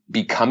might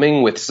be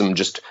coming with some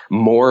just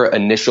more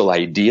initial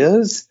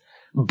ideas,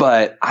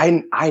 but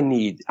I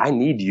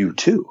need you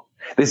too.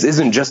 This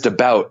isn't just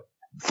about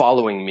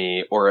following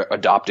me or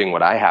adopting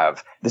what I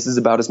have. This is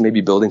about us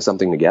maybe building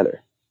something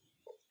together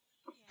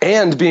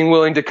and being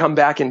willing to come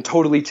back and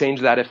totally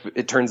change that if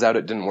it turns out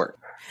it didn't work.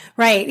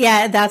 Right.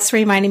 Yeah. That's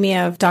reminding me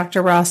of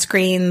Dr. Ross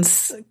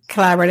Greene's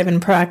collaborative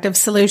and proactive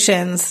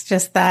solutions,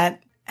 just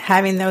that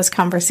having those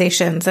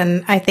conversations.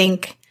 And I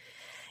think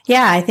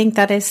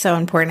that is so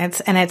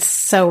important. It's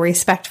so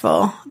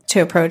respectful to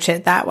approach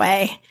it that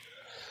way.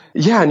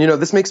 Yeah. And,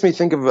 this makes me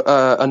think of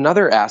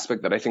another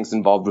aspect that I think is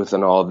involved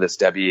within all of this,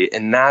 Debbie,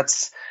 and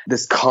that's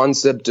this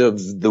concept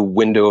of the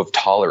window of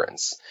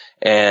tolerance.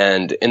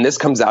 And this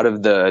comes out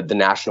of the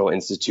National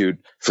Institute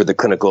for the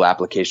Clinical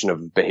Application of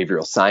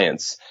Behavioral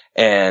Science.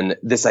 And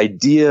this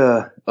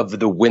idea of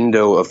the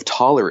window of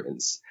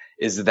tolerance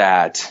is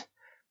that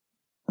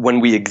when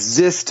we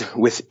exist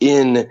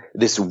within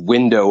this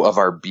window of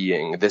our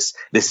being, this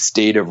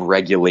state of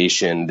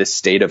regulation, this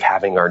state of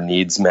having our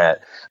needs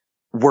met,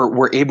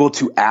 we're able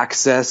to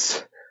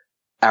access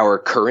our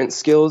current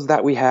skills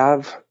that we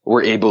have.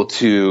 We're able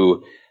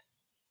to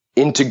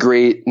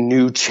integrate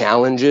new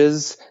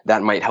challenges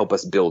that might help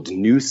us build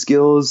new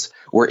skills.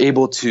 We're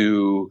able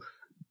to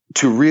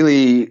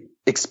really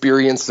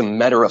experience some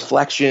meta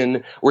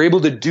reflection. We're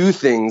able to do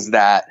things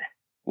that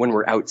when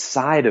we're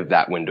outside of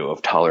that window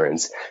of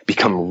tolerance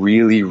become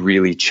really,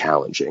 really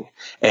challenging.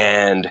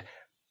 And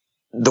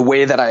the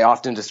way that I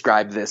often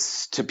describe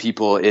this to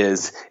people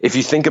is if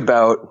you think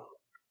about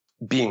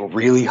being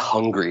really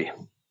hungry,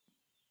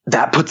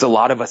 that puts a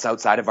lot of us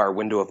outside of our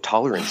window of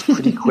tolerance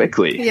pretty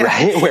quickly, yeah.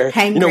 Right? Where,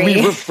 hangry.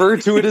 We refer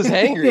to it as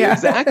hangry. Yeah.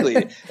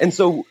 Exactly. And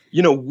so,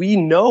 we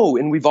know,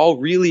 and we've all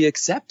really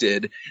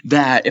accepted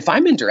that if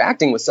I'm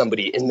interacting with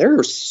somebody and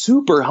they're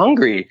super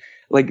hungry,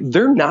 like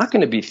they're not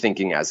going to be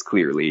thinking as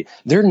clearly.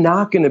 They're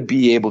not going to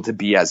be able to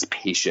be as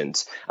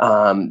patient.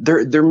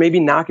 They're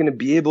maybe not going to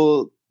be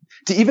able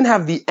to even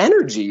have the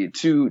energy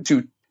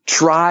to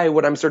try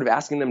what I'm sort of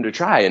asking them to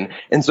try.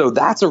 And so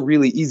that's a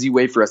really easy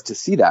way for us to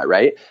see that,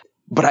 right?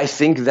 But I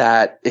think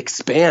that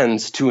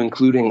expands to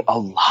including a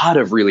lot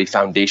of really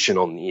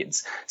foundational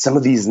needs. Some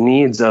of these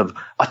needs of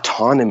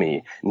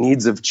autonomy,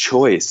 needs of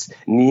choice,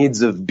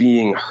 needs of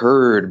being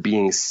heard,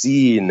 being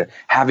seen,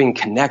 having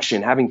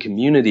connection, having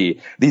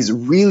community, these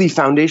really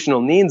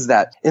foundational needs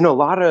that in a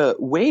lot of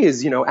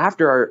ways,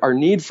 after our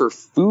need for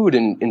food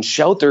and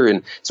shelter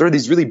and sort of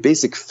these really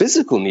basic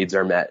physical needs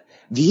are met,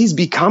 these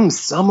become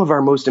some of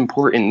our most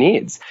important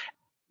needs.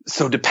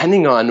 So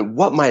depending on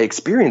what my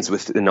experience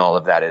within all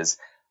of that is,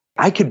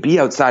 I could be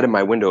outside of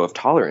my window of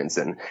tolerance.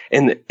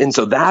 And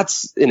so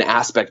that's an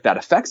aspect that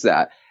affects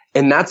that.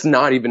 And that's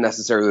not even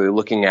necessarily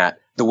looking at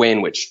the way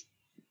in which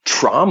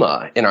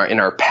trauma in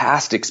our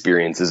past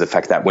experiences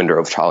affect that window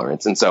of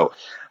tolerance. And so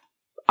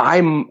I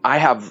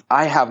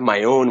have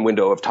my own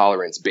window of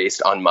tolerance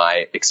based on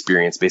my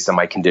experience, based on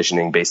my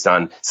conditioning, based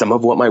on some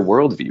of what my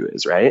worldview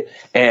is, right?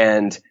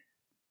 And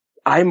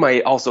I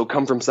might also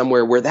come from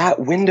somewhere where that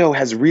window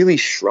has really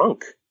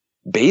shrunk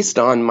based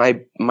on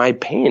my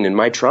pain and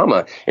my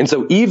trauma. And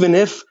so even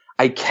if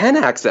I can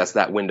access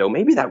that window,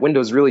 maybe that window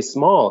is really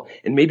small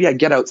and maybe I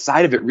get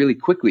outside of it really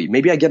quickly.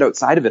 Maybe I get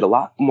outside of it a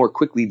lot more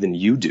quickly than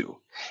you do.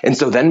 And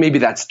so then maybe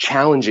that's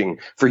challenging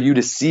for you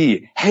to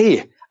see,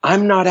 hey,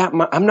 I'm not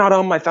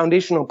on my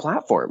foundational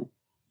platform.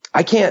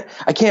 I can't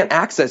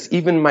access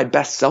even my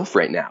best self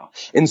right now.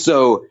 And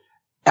so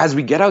as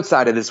we get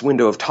outside of this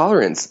window of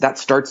tolerance, that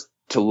starts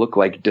to look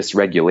like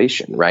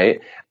dysregulation,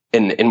 right?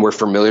 And we're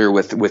familiar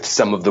with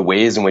some of the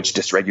ways in which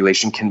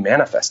dysregulation can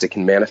manifest. It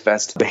can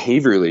manifest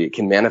behaviorally. It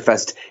can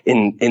manifest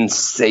in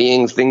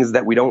saying things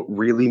that we don't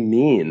really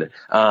mean.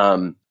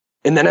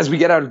 And then as we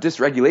get out of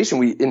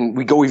dysregulation,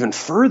 we go even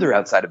further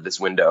outside of this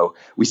window.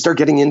 We start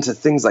getting into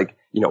things like,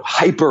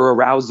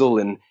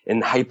 hyperarousal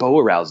and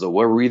hypoarousal,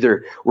 where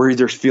we're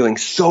either feeling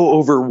so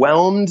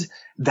overwhelmed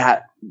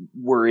that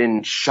we're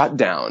in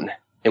shutdown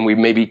and we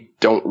maybe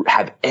don't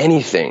have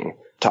anything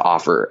to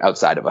offer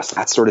outside of us.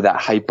 That's sort of that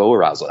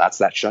hypoarousal. That's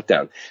that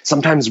shutdown.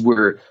 Sometimes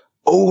we're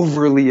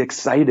overly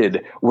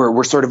excited.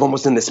 We're sort of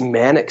almost in this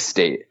manic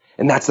state,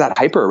 and that's that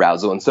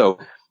hyperarousal. And so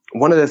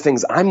one of the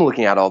things I'm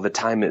looking at all the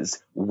time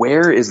is,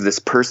 where is this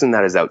person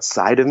that is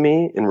outside of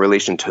me in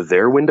relation to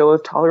their window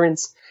of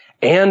tolerance?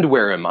 And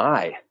where am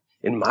I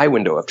in my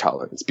window of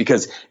tolerance?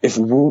 Because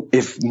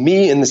if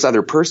me and this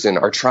other person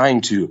are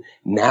trying to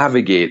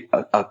navigate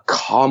a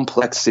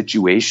complex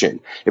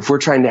situation, if we're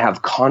trying to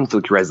have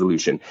conflict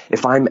resolution,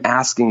 if I'm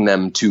asking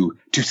them to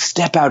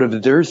step out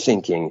of their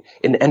thinking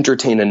and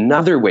entertain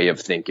another way of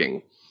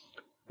thinking,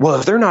 well,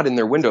 if they're not in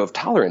their window of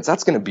tolerance,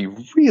 that's going to be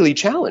really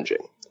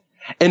challenging.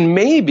 And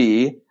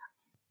maybe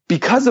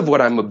because of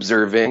what I'm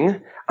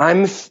observing,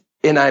 I'm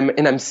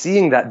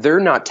seeing that they're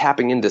not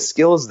tapping into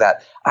skills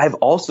that I've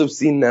also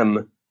seen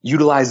them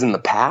utilize in the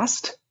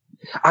past.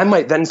 I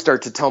might then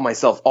start to tell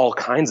myself all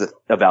kinds of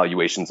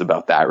evaluations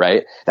about that,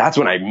 right? That's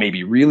when I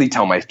maybe really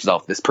tell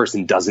myself this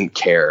person doesn't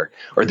care,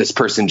 or this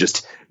person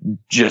just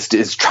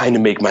is trying to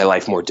make my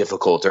life more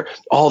difficult, or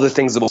all the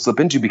things that we'll slip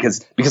into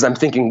because I'm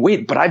thinking,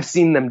 wait, but I've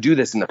seen them do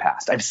this in the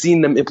past. I've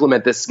seen them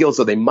implement this skill,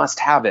 so they must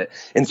have it.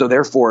 And so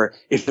therefore,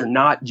 if they're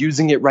not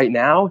using it right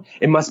now,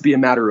 it must be a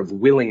matter of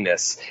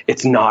willingness.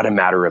 It's not a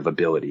matter of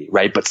ability,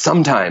 right? But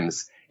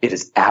sometimes it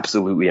is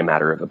absolutely a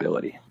matter of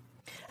ability.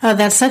 Oh,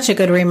 that's such a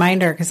good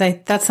reminder, because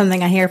that's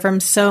something I hear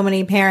from so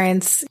many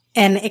parents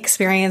and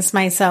experience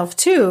myself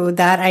too.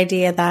 That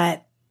idea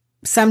that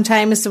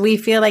sometimes we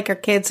feel like our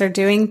kids are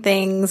doing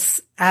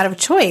things out of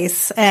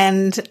choice,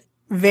 and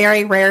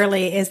very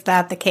rarely is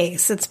that the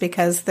case. It's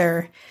because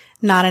they're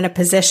not in a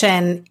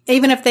position,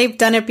 even if they've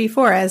done it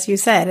before, as you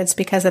said, it's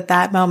because at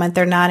that moment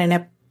they're not in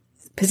a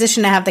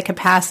position to have the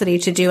capacity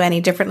to do any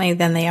differently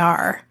than they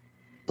are.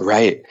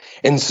 Right.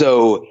 And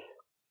so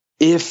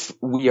if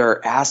we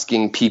are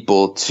asking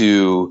people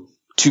to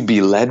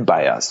be led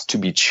by us, to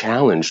be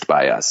challenged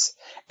by us,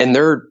 and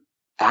they're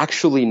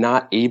actually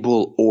not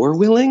able or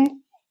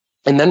willing,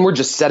 and then we're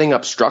just setting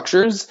up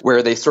structures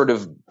where they sort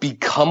of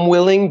become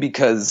willing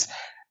because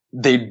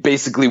they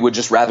basically would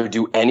just rather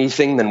do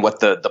anything than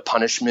what the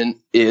punishment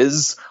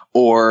is,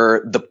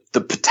 or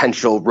the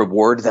potential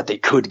reward that they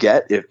could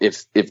get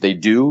if they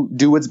do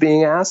what's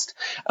being asked.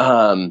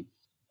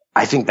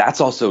 I think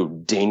that's also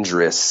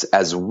dangerous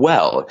as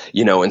well,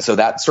 and so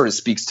that sort of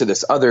speaks to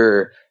this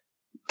other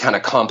kind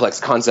of complex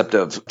concept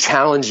of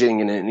challenging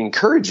and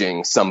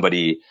encouraging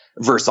somebody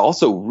versus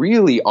also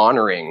really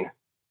honoring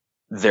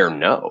their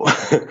no.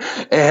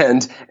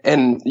 and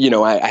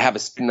I have a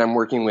student I'm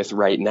working with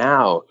right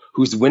now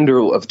whose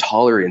window of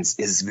tolerance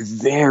is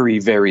very,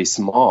 very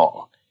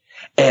small,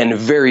 and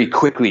very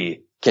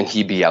quickly can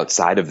he be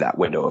outside of that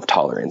window of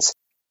tolerance.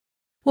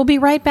 We'll be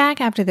right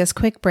back after this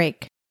quick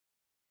break.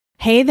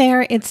 Hey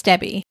there, it's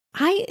Debbie.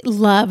 I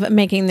love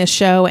making this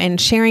show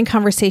and sharing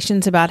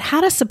conversations about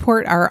how to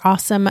support our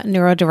awesome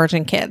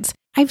neurodivergent kids.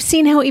 I've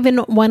seen how even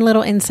one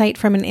little insight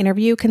from an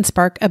interview can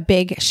spark a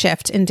big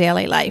shift in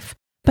daily life.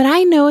 But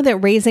I know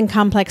that raising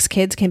complex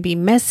kids can be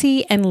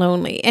messy and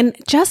lonely. And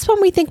just when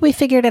we think we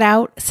figured it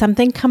out,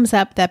 something comes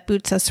up that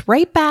boots us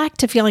right back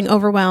to feeling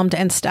overwhelmed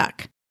and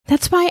stuck.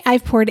 That's why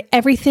I've poured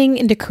everything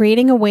into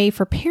creating a way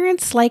for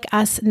parents like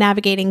us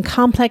navigating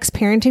complex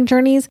parenting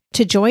journeys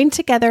to join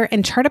together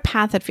and chart a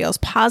path that feels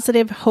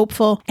positive,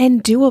 hopeful,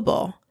 and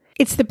doable.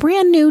 It's the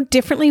brand new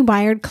Differently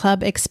Wired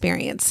Club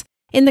experience.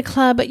 In the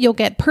club, you'll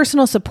get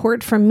personal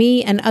support from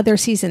me and other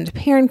seasoned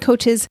parent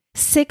coaches,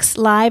 6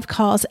 live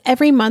calls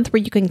every month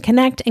where you can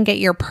connect and get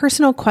your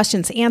personal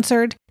questions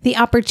answered, the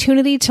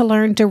opportunity to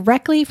learn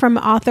directly from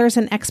authors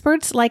and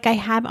experts like I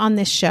have on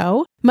this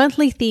show,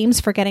 monthly themes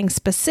for getting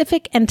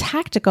specific and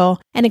tactical,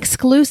 an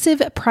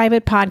exclusive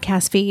private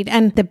podcast feed,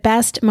 and the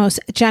best, most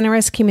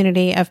generous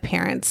community of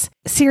parents.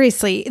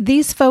 Seriously,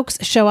 these folks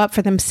show up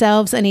for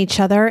themselves and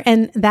each other,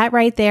 and that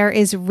right there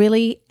is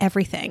really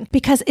everything,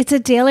 because it's a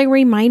daily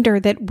reminder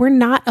that we're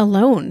not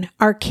alone.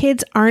 Our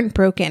kids aren't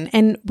broken,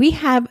 and we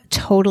have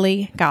totally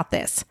got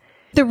this.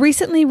 The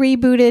recently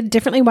rebooted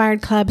Differently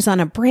Wired Club is on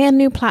a brand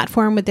new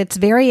platform with its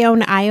very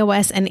own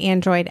iOS and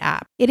Android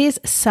app. It is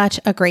such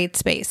a great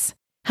space.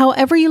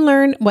 However you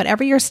learn,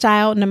 whatever your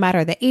style, no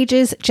matter the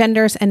ages,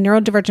 genders, and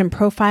neurodivergent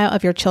profile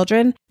of your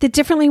children, the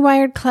Differently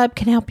Wired Club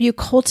can help you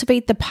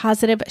cultivate the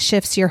positive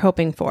shifts you're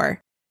hoping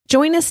for.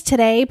 Join us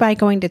today by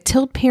going to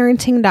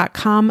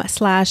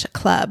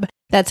tiltparenting.com/club.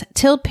 That's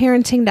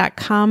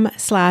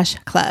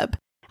tiltparenting.com/club.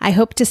 I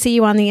hope to see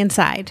you on the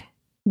inside.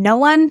 No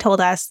one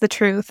told us the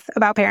truth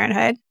about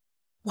parenthood.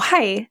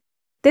 Why?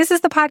 This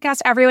is the podcast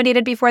everyone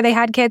needed before they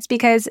had kids,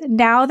 because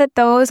now that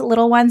those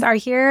little ones are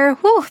here,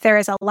 there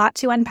is a lot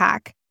to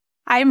unpack.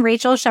 I'm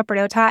Rachel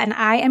Shepardota, and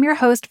I am your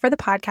host for the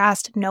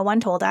podcast No One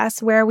Told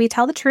Us, where we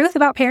tell the truth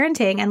about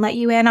parenting and let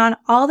you in on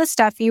all the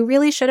stuff you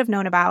really should have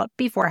known about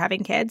before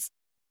having kids.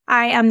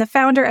 I am the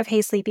founder of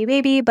Hey Sleepy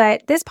Baby,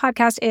 but this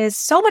podcast is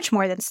so much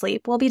more than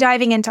sleep. We'll be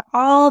diving into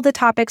all the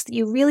topics that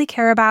you really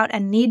care about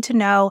and need to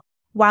know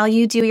while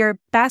you do your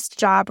best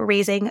job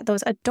raising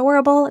those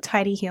adorable,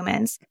 tiny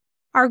humans.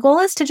 Our goal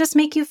is to just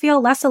make you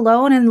feel less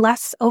alone and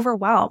less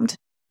overwhelmed.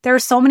 There are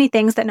so many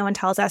things that no one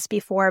tells us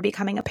before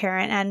becoming a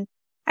parent, and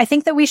I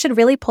think that we should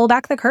really pull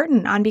back the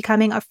curtain on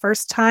becoming a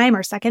first-time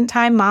or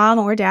second-time mom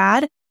or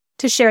dad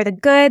to share the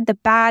good, the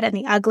bad, and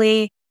the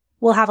ugly.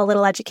 We'll have a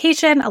little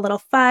education, a little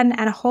fun,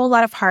 and a whole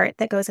lot of heart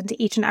that goes into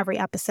each and every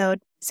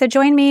episode. So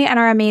join me and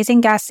our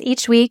amazing guests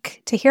each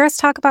week to hear us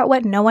talk about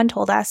what no one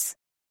told us.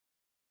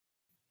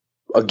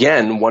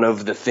 Again, one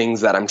of the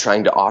things that I'm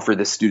trying to offer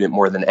this student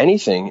more than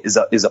anything is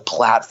a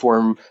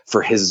platform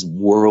for his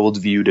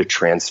worldview to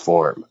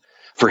transform,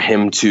 for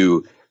him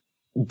to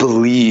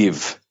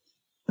believe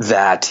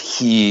that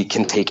he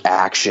can take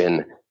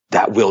action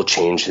that will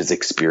change his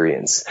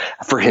experience,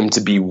 for him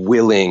to be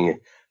willing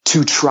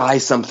to try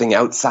something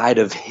outside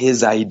of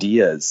his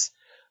ideas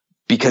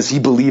because he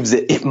believes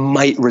that it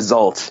might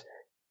result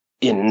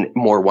in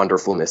more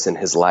wonderfulness in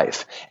his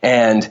life.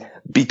 And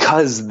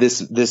because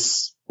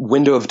this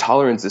window of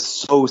tolerance is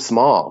so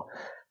small,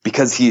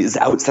 because he is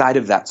outside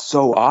of that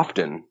so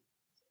often,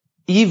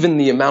 even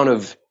the amount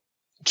of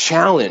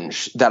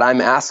challenge that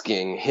I'm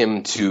asking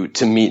him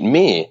to meet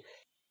me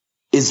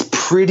is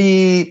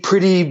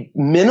pretty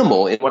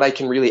minimal in what I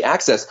can really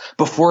access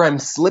before I'm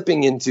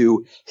slipping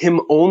into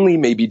him only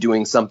maybe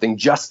doing something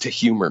just to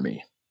humor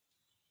me.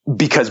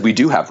 Because we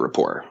do have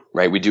rapport,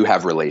 right? We do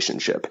have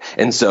relationship.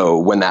 And so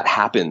when that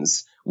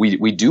happens,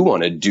 we do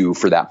want to do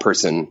for that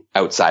person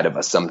outside of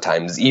us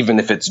sometimes, even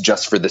if it's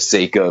just for the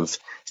sake of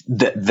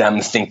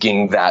them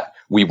thinking that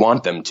we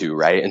want them to,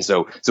 right? And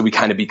so we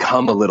kind of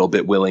become a little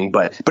bit willing,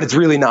 but it's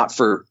really not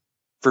for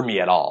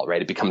me at all,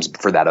 right? It becomes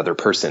for that other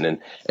person.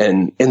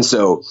 And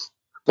so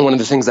one of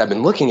the things I've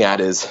been looking at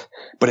is,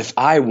 but if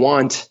I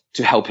want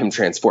to help him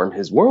transform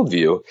his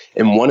worldview,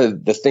 and one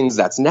of the things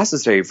that's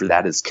necessary for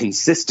that is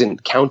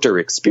consistent counter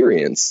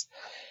experience.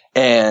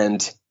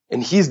 And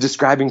he's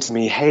describing to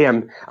me, hey,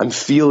 I'm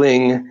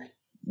feeling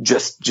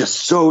just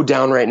so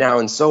down right now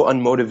and so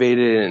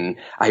unmotivated, and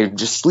I'm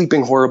just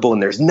sleeping horrible,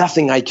 and there's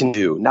nothing I can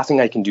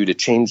do to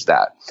change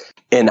that.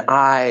 And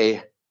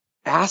I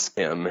ask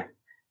him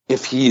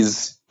if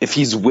he's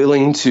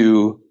willing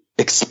to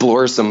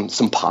explore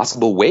some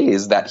possible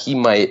ways that he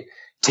might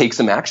take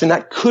some action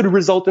that could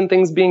result in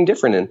things being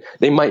different. And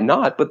they might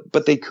not,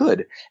 but they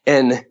could.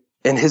 And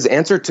his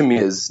answer to me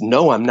is,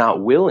 no, I'm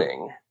not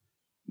willing.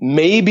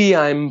 Maybe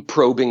I'm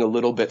probing a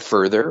little bit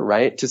further,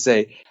 right? To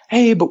say,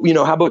 hey, but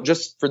how about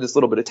just for this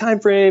little bit of time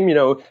frame,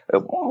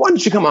 why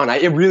don't you come on?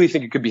 I really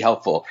think it could be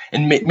helpful.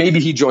 And maybe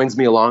he joins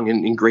me along,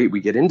 and great,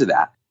 we get into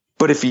that.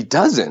 But if he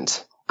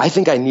doesn't, I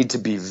think I need to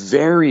be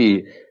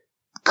very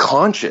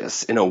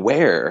conscious and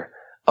aware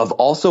of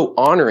also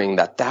honoring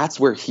that that's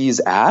where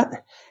he's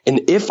at.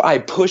 And if I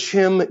push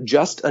him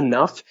just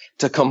enough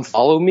to come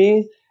follow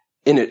me,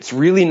 and it's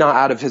really not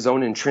out of his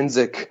own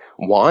intrinsic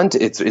want,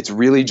 it's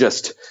really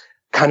just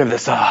kind of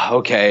this,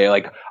 okay,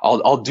 like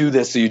I'll do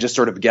this so you just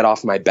sort of get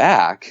off my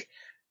back.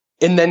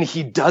 And then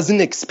he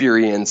doesn't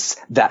experience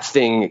that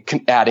thing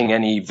adding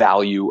any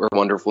value or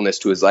wonderfulness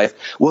to his life.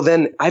 Well,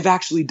 then I've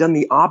actually done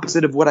the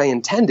opposite of what I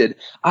intended.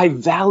 I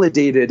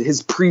validated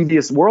his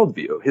previous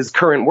worldview, his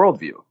current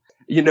worldview,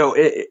 in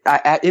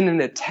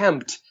an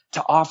attempt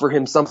to offer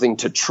him something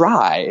to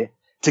try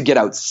to get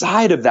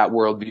outside of that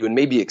worldview and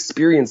maybe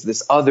experience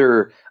this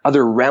other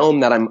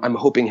realm that I'm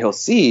hoping he'll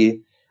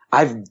see.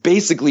 I've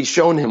basically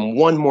shown him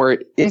one more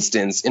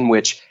instance in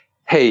which,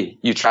 hey,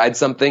 you tried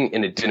something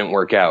and it didn't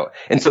work out.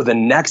 And so the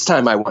next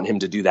time I want him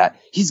to do that,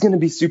 he's going to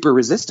be super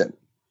resistant.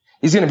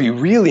 He's going to be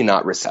really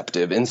not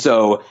receptive. And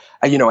so,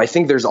 I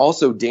think there's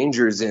also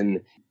dangers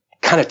in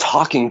kind of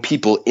talking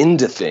people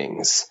into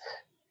things,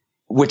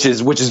 which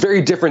is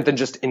very different than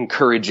just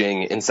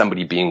encouraging and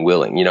somebody being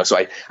willing. So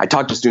I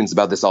talk to students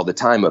about this all the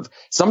time of,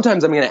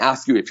 sometimes I'm going to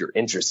ask you if you're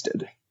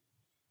interested.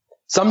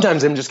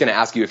 Sometimes I'm just going to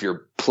ask you if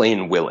you're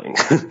plain willing.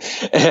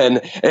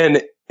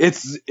 and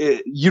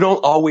you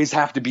don't always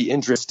have to be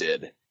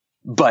interested.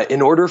 But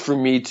in order for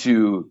me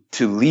to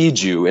lead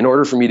you, in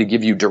order for me to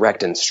give you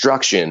direct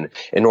instruction,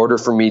 in order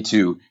for me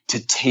to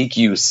take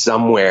you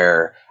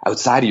somewhere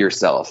outside of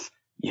yourself,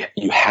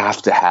 you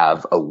have to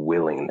have a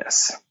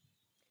willingness.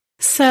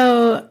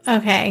 So,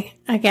 okay,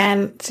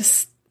 again,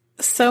 just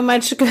so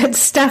much good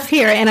stuff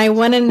here. And I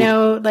want to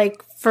know,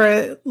 like,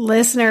 for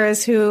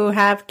listeners who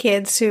have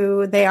kids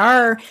who they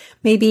are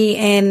maybe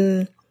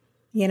in,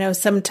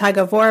 some tug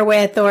of war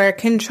with, or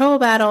control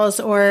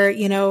battles, or,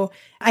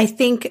 I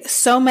think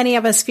so many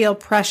of us feel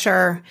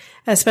pressure,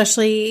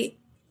 especially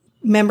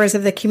members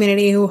of the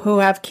community who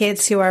have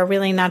kids who are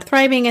really not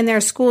thriving in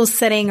their school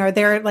setting, or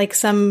they're like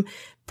some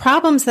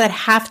problems that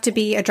have to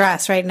be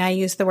addressed, right? And I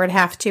use the word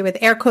have to with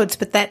air quotes,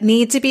 but that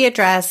need to be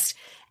addressed.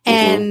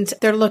 and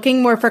they're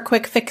looking more for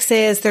quick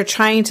fixes. They're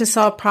trying to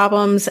solve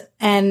problems.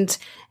 And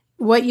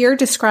what you're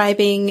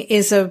describing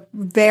is a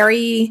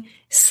very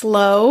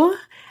slow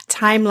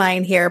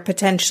timeline here,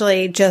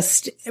 potentially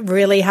just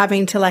really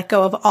having to let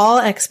go of all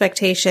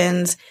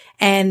expectations.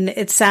 And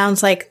it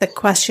sounds like the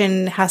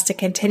question has to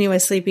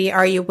continuously be,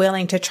 are you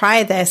willing to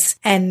try this?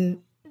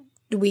 And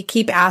we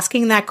keep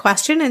asking that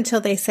question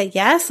until they say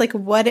yes. Like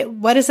what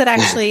is it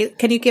actually?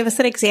 Can you give us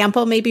an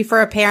example maybe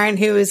for a parent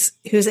who's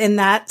in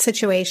that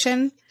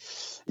situation?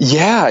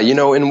 Yeah.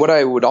 And what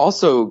I would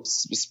also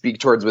speak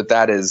towards with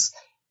that is,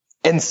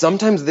 and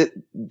sometimes that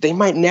they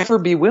might never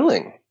be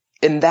willing.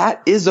 And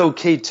that is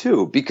okay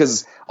too,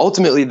 because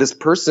ultimately this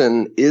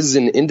person is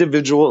an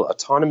individual,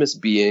 autonomous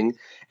being,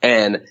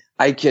 and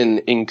I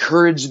can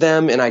encourage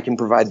them and I can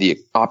provide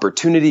the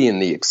opportunity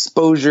and the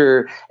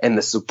exposure and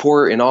the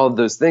support and all of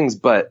those things.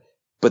 But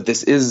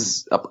this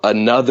is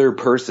another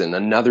person,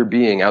 another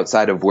being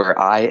outside of where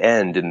I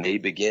end and they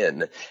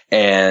begin.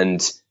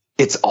 And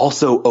it's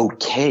also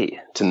okay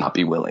to not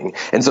be willing.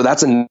 And so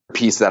that's a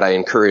piece that I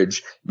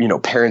encourage,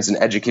 parents and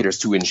educators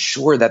to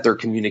ensure that they're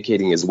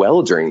communicating as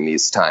well during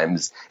these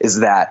times,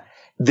 is that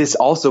this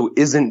also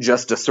isn't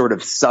just a sort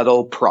of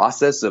subtle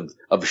process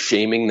of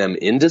shaming them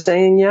into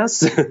saying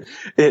yes.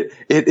 It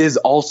is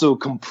also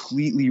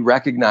completely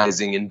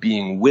recognizing and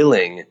being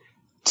willing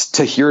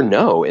to hear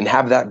no and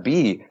have that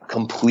be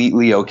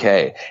completely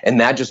okay. And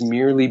that just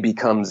merely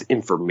becomes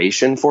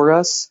information for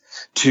us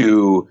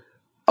to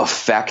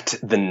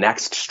affect the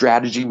next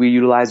strategy we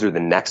utilize or the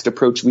next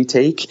approach we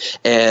take.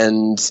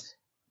 And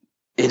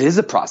it is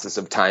a process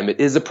of time. It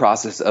is a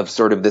process of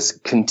sort of this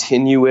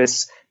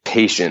continuous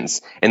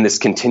patience and this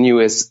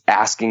continuous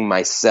asking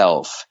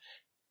myself,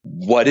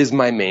 what is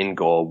my main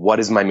goal? What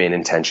is my main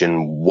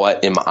intention?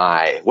 What am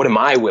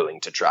I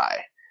willing to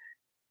try?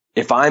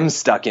 If I'm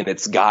stuck in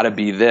it's gotta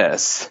be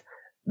this,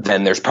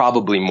 then there's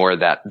probably more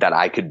that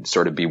I could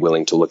sort of be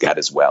willing to look at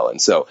as well.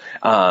 And so,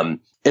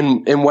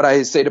 and what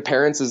I say to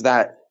parents is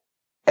that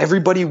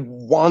everybody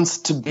wants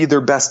to be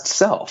their best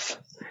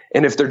self.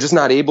 And if they're just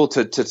not able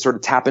to sort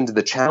of tap into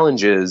the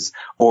challenges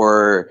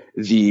or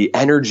the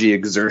energy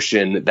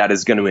exertion that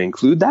is going to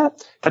include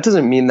that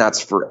doesn't mean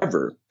that's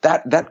forever.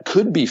 That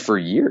could be for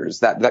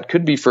years. That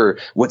could be for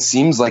what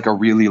seems like a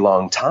really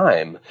long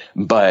time.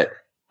 But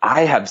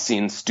I have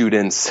seen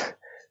students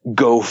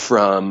go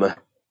from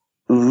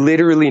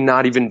literally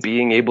not even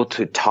being able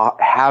to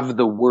have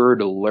the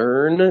word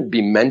learn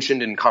be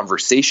mentioned in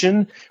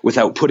conversation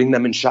without putting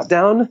them in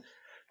shutdown,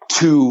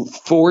 to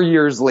 4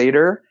 years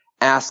later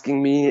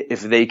asking me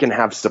if they can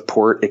have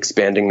support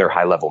expanding their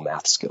high-level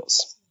math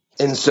skills.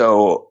 And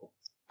so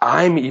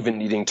I'm even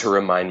needing to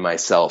remind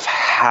myself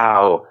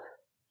how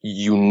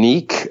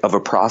unique of a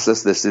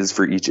process this is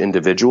for each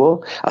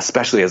individual,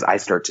 especially as I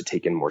start to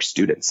take in more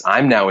students.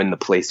 I'm now in the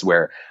place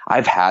where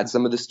I've had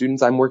some of the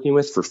students I'm working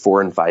with for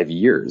 4 and 5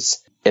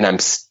 years, and I'm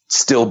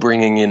still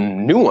bringing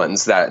in new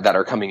ones that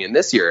are coming in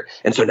this year.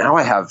 And so now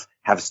I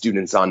have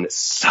students on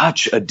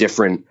such a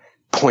different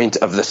point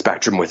of the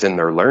spectrum within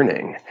their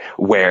learning,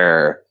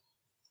 where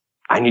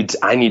I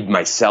need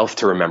myself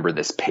to remember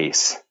this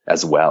pace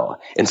as well,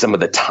 and some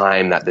of the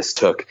time that this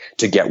took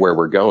to get where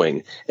we're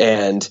going.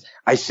 And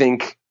I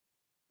think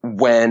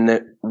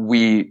when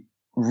we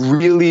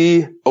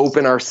really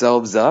open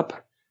ourselves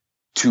up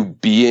to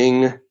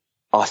being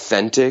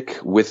authentic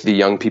with the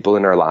young people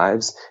in our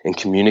lives and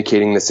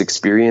communicating this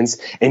experience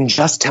and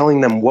just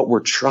telling them what we're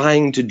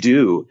trying to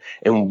do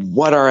and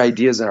what our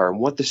ideas are and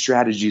what the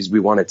strategies we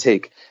want to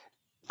take,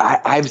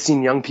 I've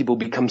seen young people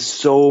become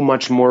so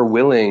much more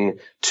willing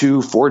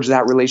to forge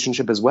that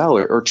relationship as well,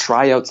 or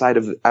try outside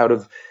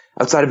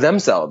of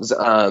themselves.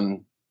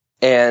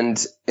 And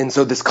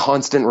so this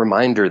constant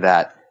reminder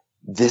that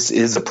this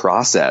is a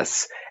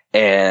process,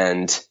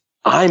 and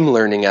I'm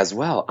learning as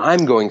well.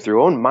 I'm going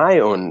through my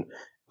own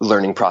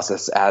learning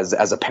process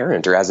as a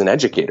parent or as an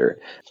educator.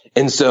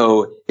 And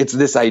so it's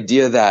this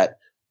idea that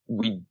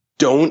we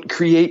don't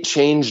create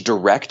change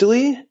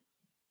directly,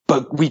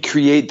 but we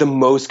create the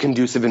most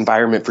conducive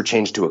environment for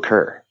change to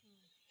occur.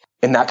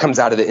 And that comes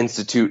out of the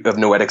Institute of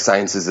Noetic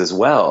Sciences as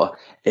well,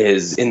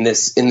 is in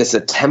this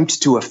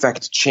attempt to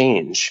affect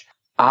change.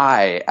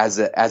 I, as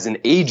an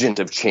agent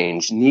of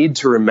change, need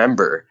to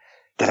remember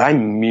that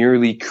I'm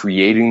merely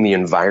creating the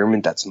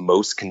environment that's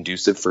most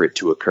conducive for it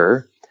to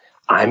occur.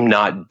 I'm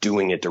not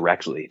doing it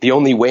directly. The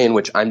only way in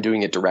which I'm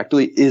doing it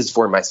directly is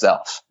for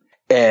myself.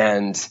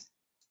 And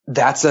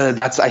that's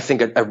I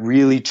think a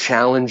really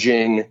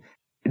challenging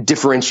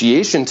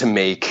differentiation to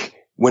make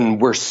when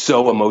we're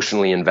so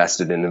emotionally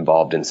invested and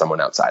involved in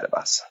someone outside of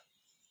us.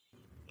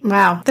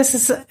 Wow.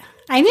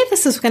 I knew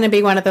this was going to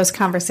be one of those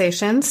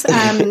conversations.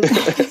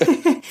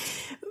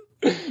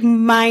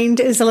 Mind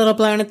is a little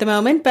blown at the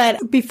moment,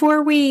 but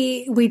before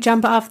we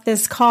jump off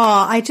this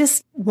call, I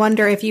just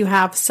wonder if you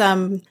have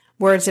some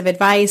words of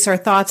advice or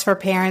thoughts for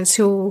parents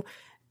who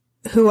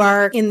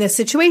are in this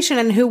situation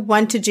and who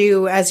want to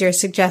do, as you're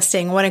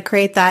suggesting, want to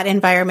create that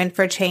environment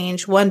for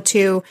change, want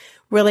to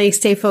really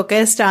stay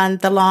focused on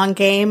the long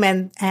game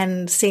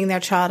and seeing their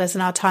child as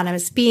an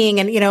autonomous being.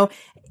 And,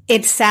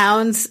 it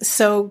sounds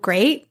so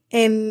great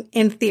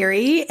in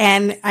theory.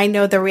 And I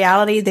know the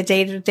reality, the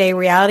day-to-day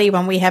reality,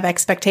 when we have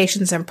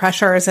expectations and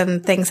pressures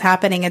and things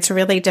happening, it's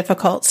really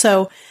difficult.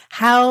 So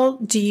how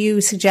do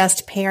you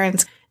suggest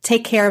parents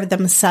take care of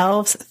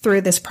themselves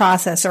through this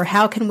process? Or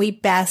how can we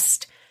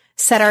best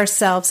set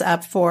ourselves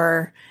up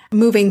for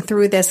moving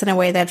through this in a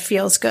way that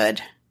feels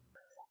good?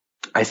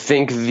 I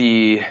think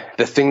the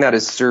thing that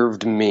has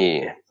served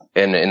me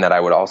and that I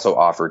would also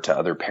offer to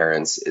other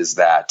parents is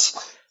that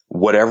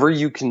whatever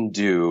you can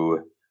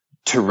do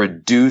to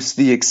reduce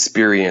the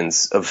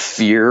experience of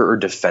fear or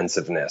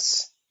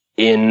defensiveness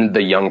in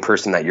the young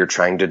person that you're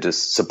trying to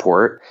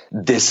support,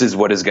 this is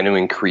what is going to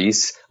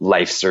increase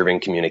life-serving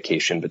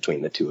communication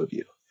between the two of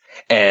you.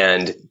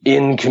 And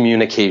in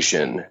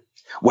communication,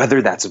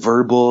 whether that's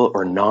verbal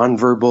or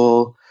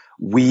nonverbal,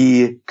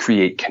 we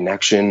create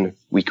connection,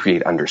 we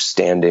create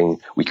understanding,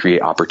 we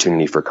create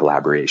opportunity for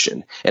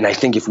collaboration. And I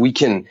think if we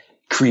can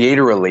create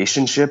a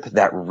relationship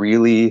that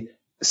really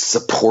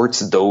supports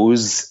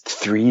those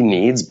three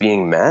needs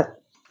being met,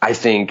 I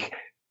think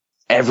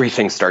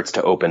everything starts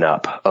to open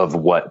up of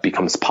what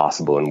becomes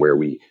possible and where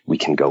we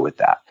can go with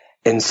that.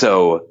 And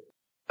so,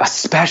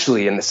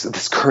 especially in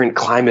this current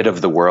climate of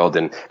the world,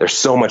 and there's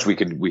so much we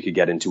could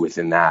get into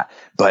within that,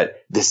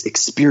 but this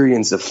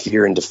experience of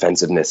fear and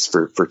defensiveness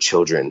for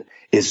children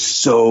is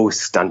so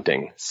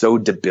stunting, so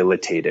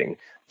debilitating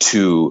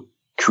to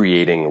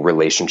creating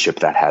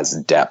relationship that has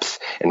depth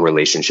and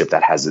relationship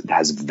that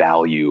has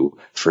value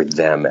for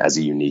them as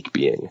a unique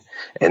being.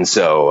 And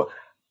so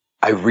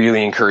I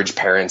really encourage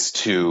parents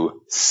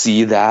to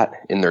see that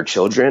in their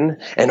children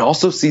and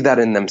also see that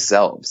in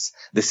themselves.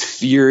 This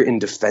fear and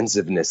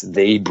defensiveness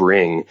they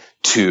bring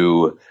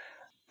to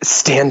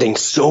standing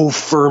so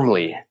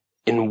firmly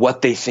in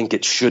what they think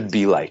it should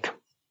be like,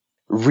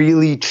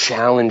 really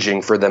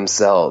challenging for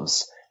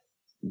themselves.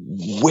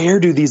 Where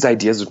do these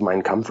ideas of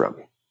mine come from?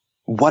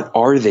 What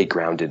are they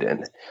grounded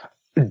in?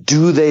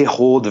 Do they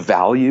hold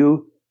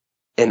value?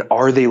 And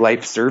are they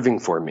life-serving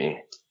for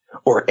me?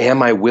 Or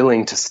am I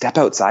willing to step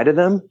outside of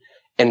them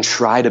and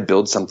try to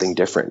build something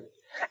different?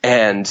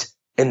 And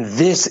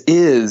this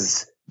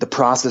is the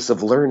process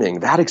of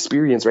learning. That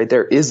experience right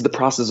there is the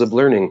process of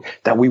learning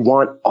that we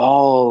want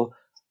all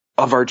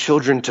of our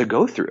children to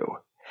go through.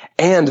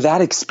 And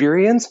that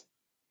experience,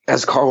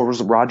 as Carl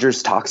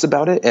Rogers talks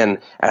about it, and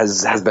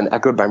as has been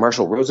echoed by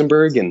Marshall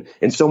Rosenberg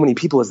and so many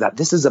people, is that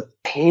this is a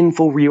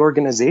painful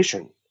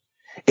reorganization.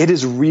 It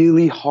is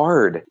really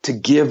hard to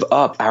give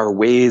up our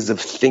ways of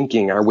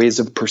thinking, our ways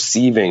of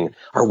perceiving,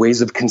 our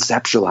ways of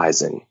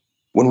conceptualizing.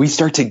 When we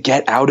start to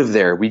get out of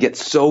there, we get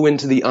so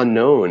into the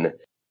unknown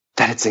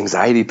that it's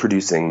anxiety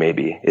producing,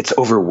 maybe. It's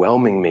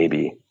overwhelming,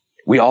 maybe.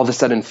 We all of a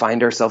sudden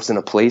find ourselves in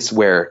a place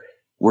where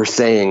we're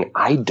saying,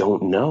 I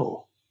don't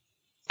know.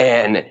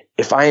 And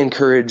if I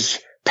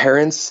encourage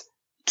parents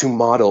to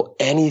model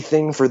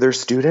anything for their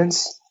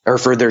students or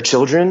for their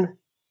children,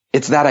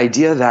 it's that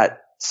idea that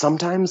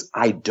sometimes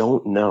I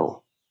don't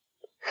know.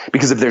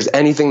 Because if there's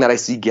anything that I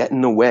see get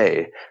in the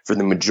way for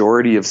the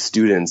majority of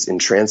students in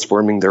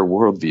transforming their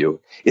worldview,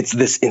 it's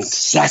this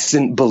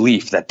incessant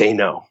belief that they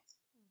know.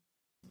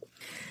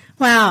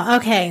 Wow.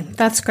 Okay.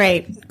 That's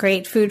great.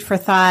 Great food for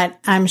thought.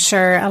 I'm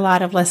sure a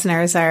lot of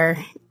listeners are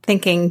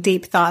thinking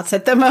deep thoughts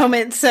at the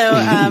moment. So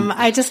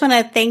I just want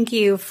to thank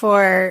you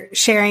for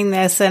sharing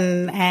this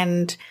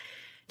and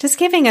just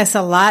giving us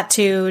a lot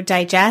to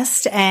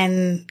digest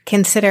and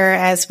consider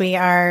as we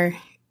are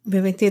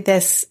moving through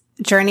this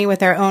journey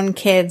with our own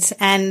kids.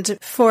 And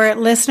for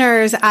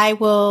listeners, I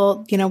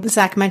will,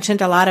 Zach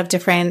mentioned a lot of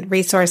different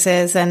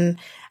resources and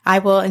I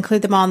will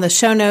include them all in the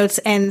show notes.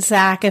 And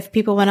Zach, if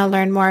people want to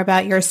learn more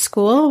about your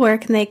school, where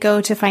can they go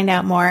to find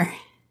out more?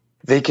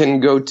 They can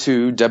go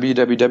to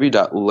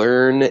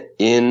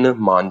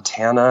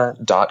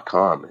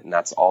www.learninmontana.com, and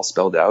that's all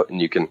spelled out.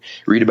 And you can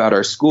read about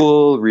our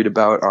school, read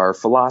about our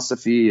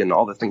philosophy and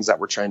all the things that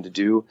we're trying to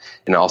do.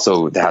 And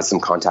also it has some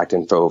contact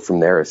info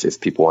from there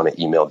if people want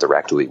to email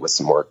directly with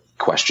some more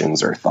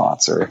questions or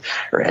thoughts or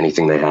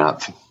anything they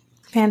have.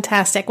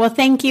 Fantastic. Well,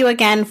 thank you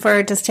again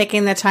for just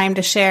taking the time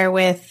to share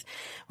with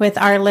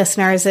our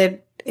listeners.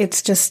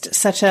 It's just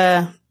such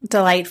a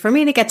delight for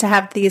me to get to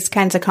have these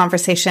kinds of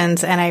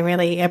conversations, and I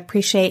really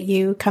appreciate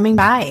you coming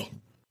by.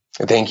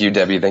 Thank you,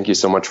 Debbie. Thank you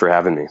so much for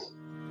having me.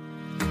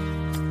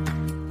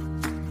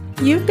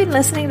 You've been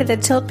listening to the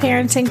Tilt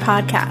Parenting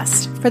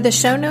Podcast. For the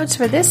show notes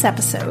for this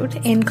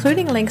episode,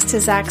 including links to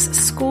Zach's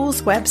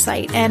school's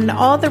website and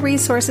all the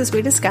resources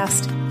we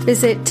discussed,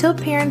 visit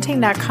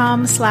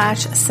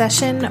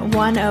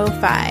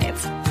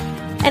tiltparenting.com/session105.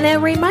 And a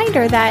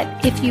reminder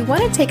that if you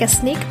want to take a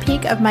sneak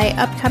peek of my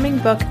upcoming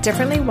book,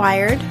 Differently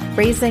Wired,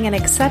 Raising an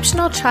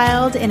Exceptional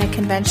Child in a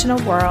Conventional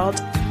World,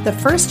 the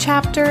first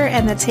chapter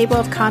and the table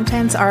of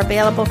contents are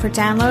available for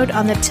download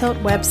on the Tilt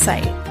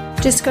website.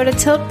 Just go to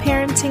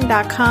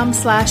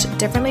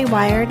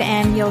tiltparenting.com/differentlywired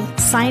and you'll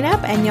sign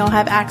up and you'll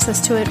have access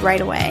to it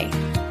right away.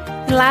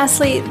 And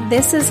lastly,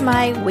 this is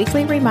my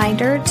weekly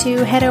reminder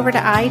to head over to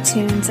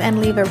iTunes and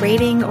leave a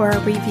rating or a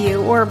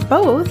review, or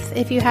both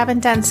if you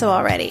haven't done so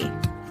already.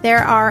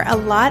 There are a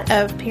lot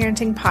of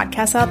parenting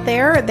podcasts out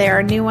there. There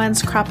are new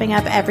ones cropping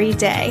up every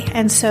day.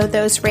 And so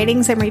those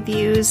ratings and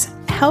reviews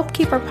help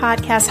keep our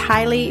podcast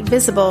highly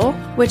visible,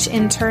 which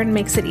in turn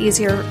makes it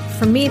easier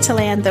for me to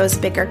land those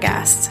bigger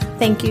guests.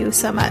 Thank you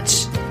so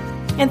much.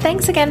 And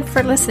thanks again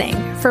for listening.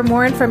 For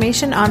more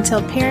information on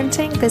Tilt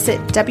Parenting, visit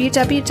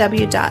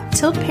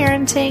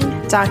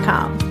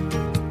www.tiltparenting.com.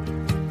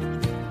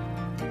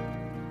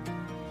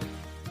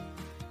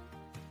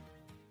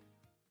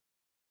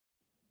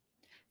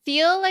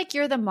 Feel like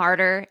you're the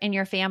martyr in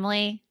your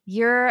family?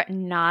 You're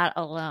not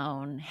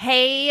alone.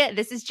 Hey,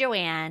 this is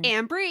Joanne.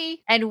 And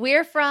Bree. And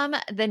we're from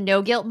the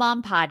No Guilt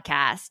Mom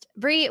podcast.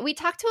 Bree, we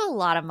talk to a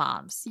lot of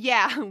moms.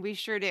 Yeah, we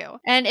sure do.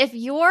 And if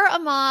you're a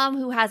mom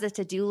who has a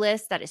to-do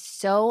list that is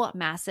so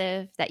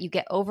massive that you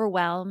get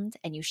overwhelmed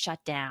and you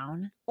shut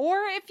down, or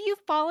if you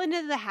fall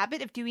into the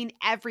habit of doing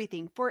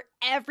everything for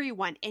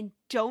everyone and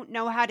don't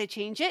know how to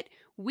change it,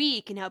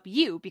 we can help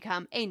you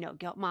become a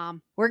no-guilt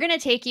mom. we're going to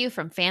take you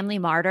from family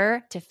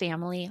martyr to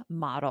family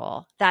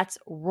model. That's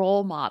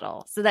role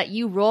model, so that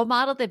you role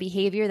model the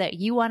behavior that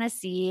you want to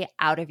see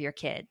out of your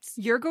kids.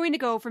 You're going to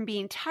go from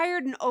being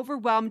tired and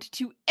overwhelmed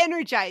to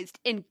energized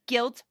and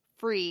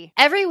guilt-free.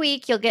 Every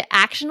week, you'll get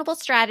actionable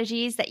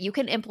strategies that you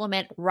can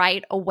implement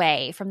right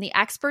away from the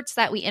experts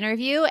that we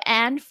interview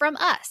and from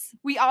us.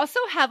 We also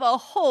have a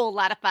whole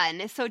lot of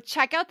fun, so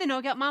check out the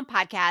No Guilt Mom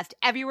podcast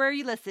everywhere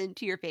you listen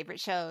to your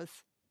favorite shows.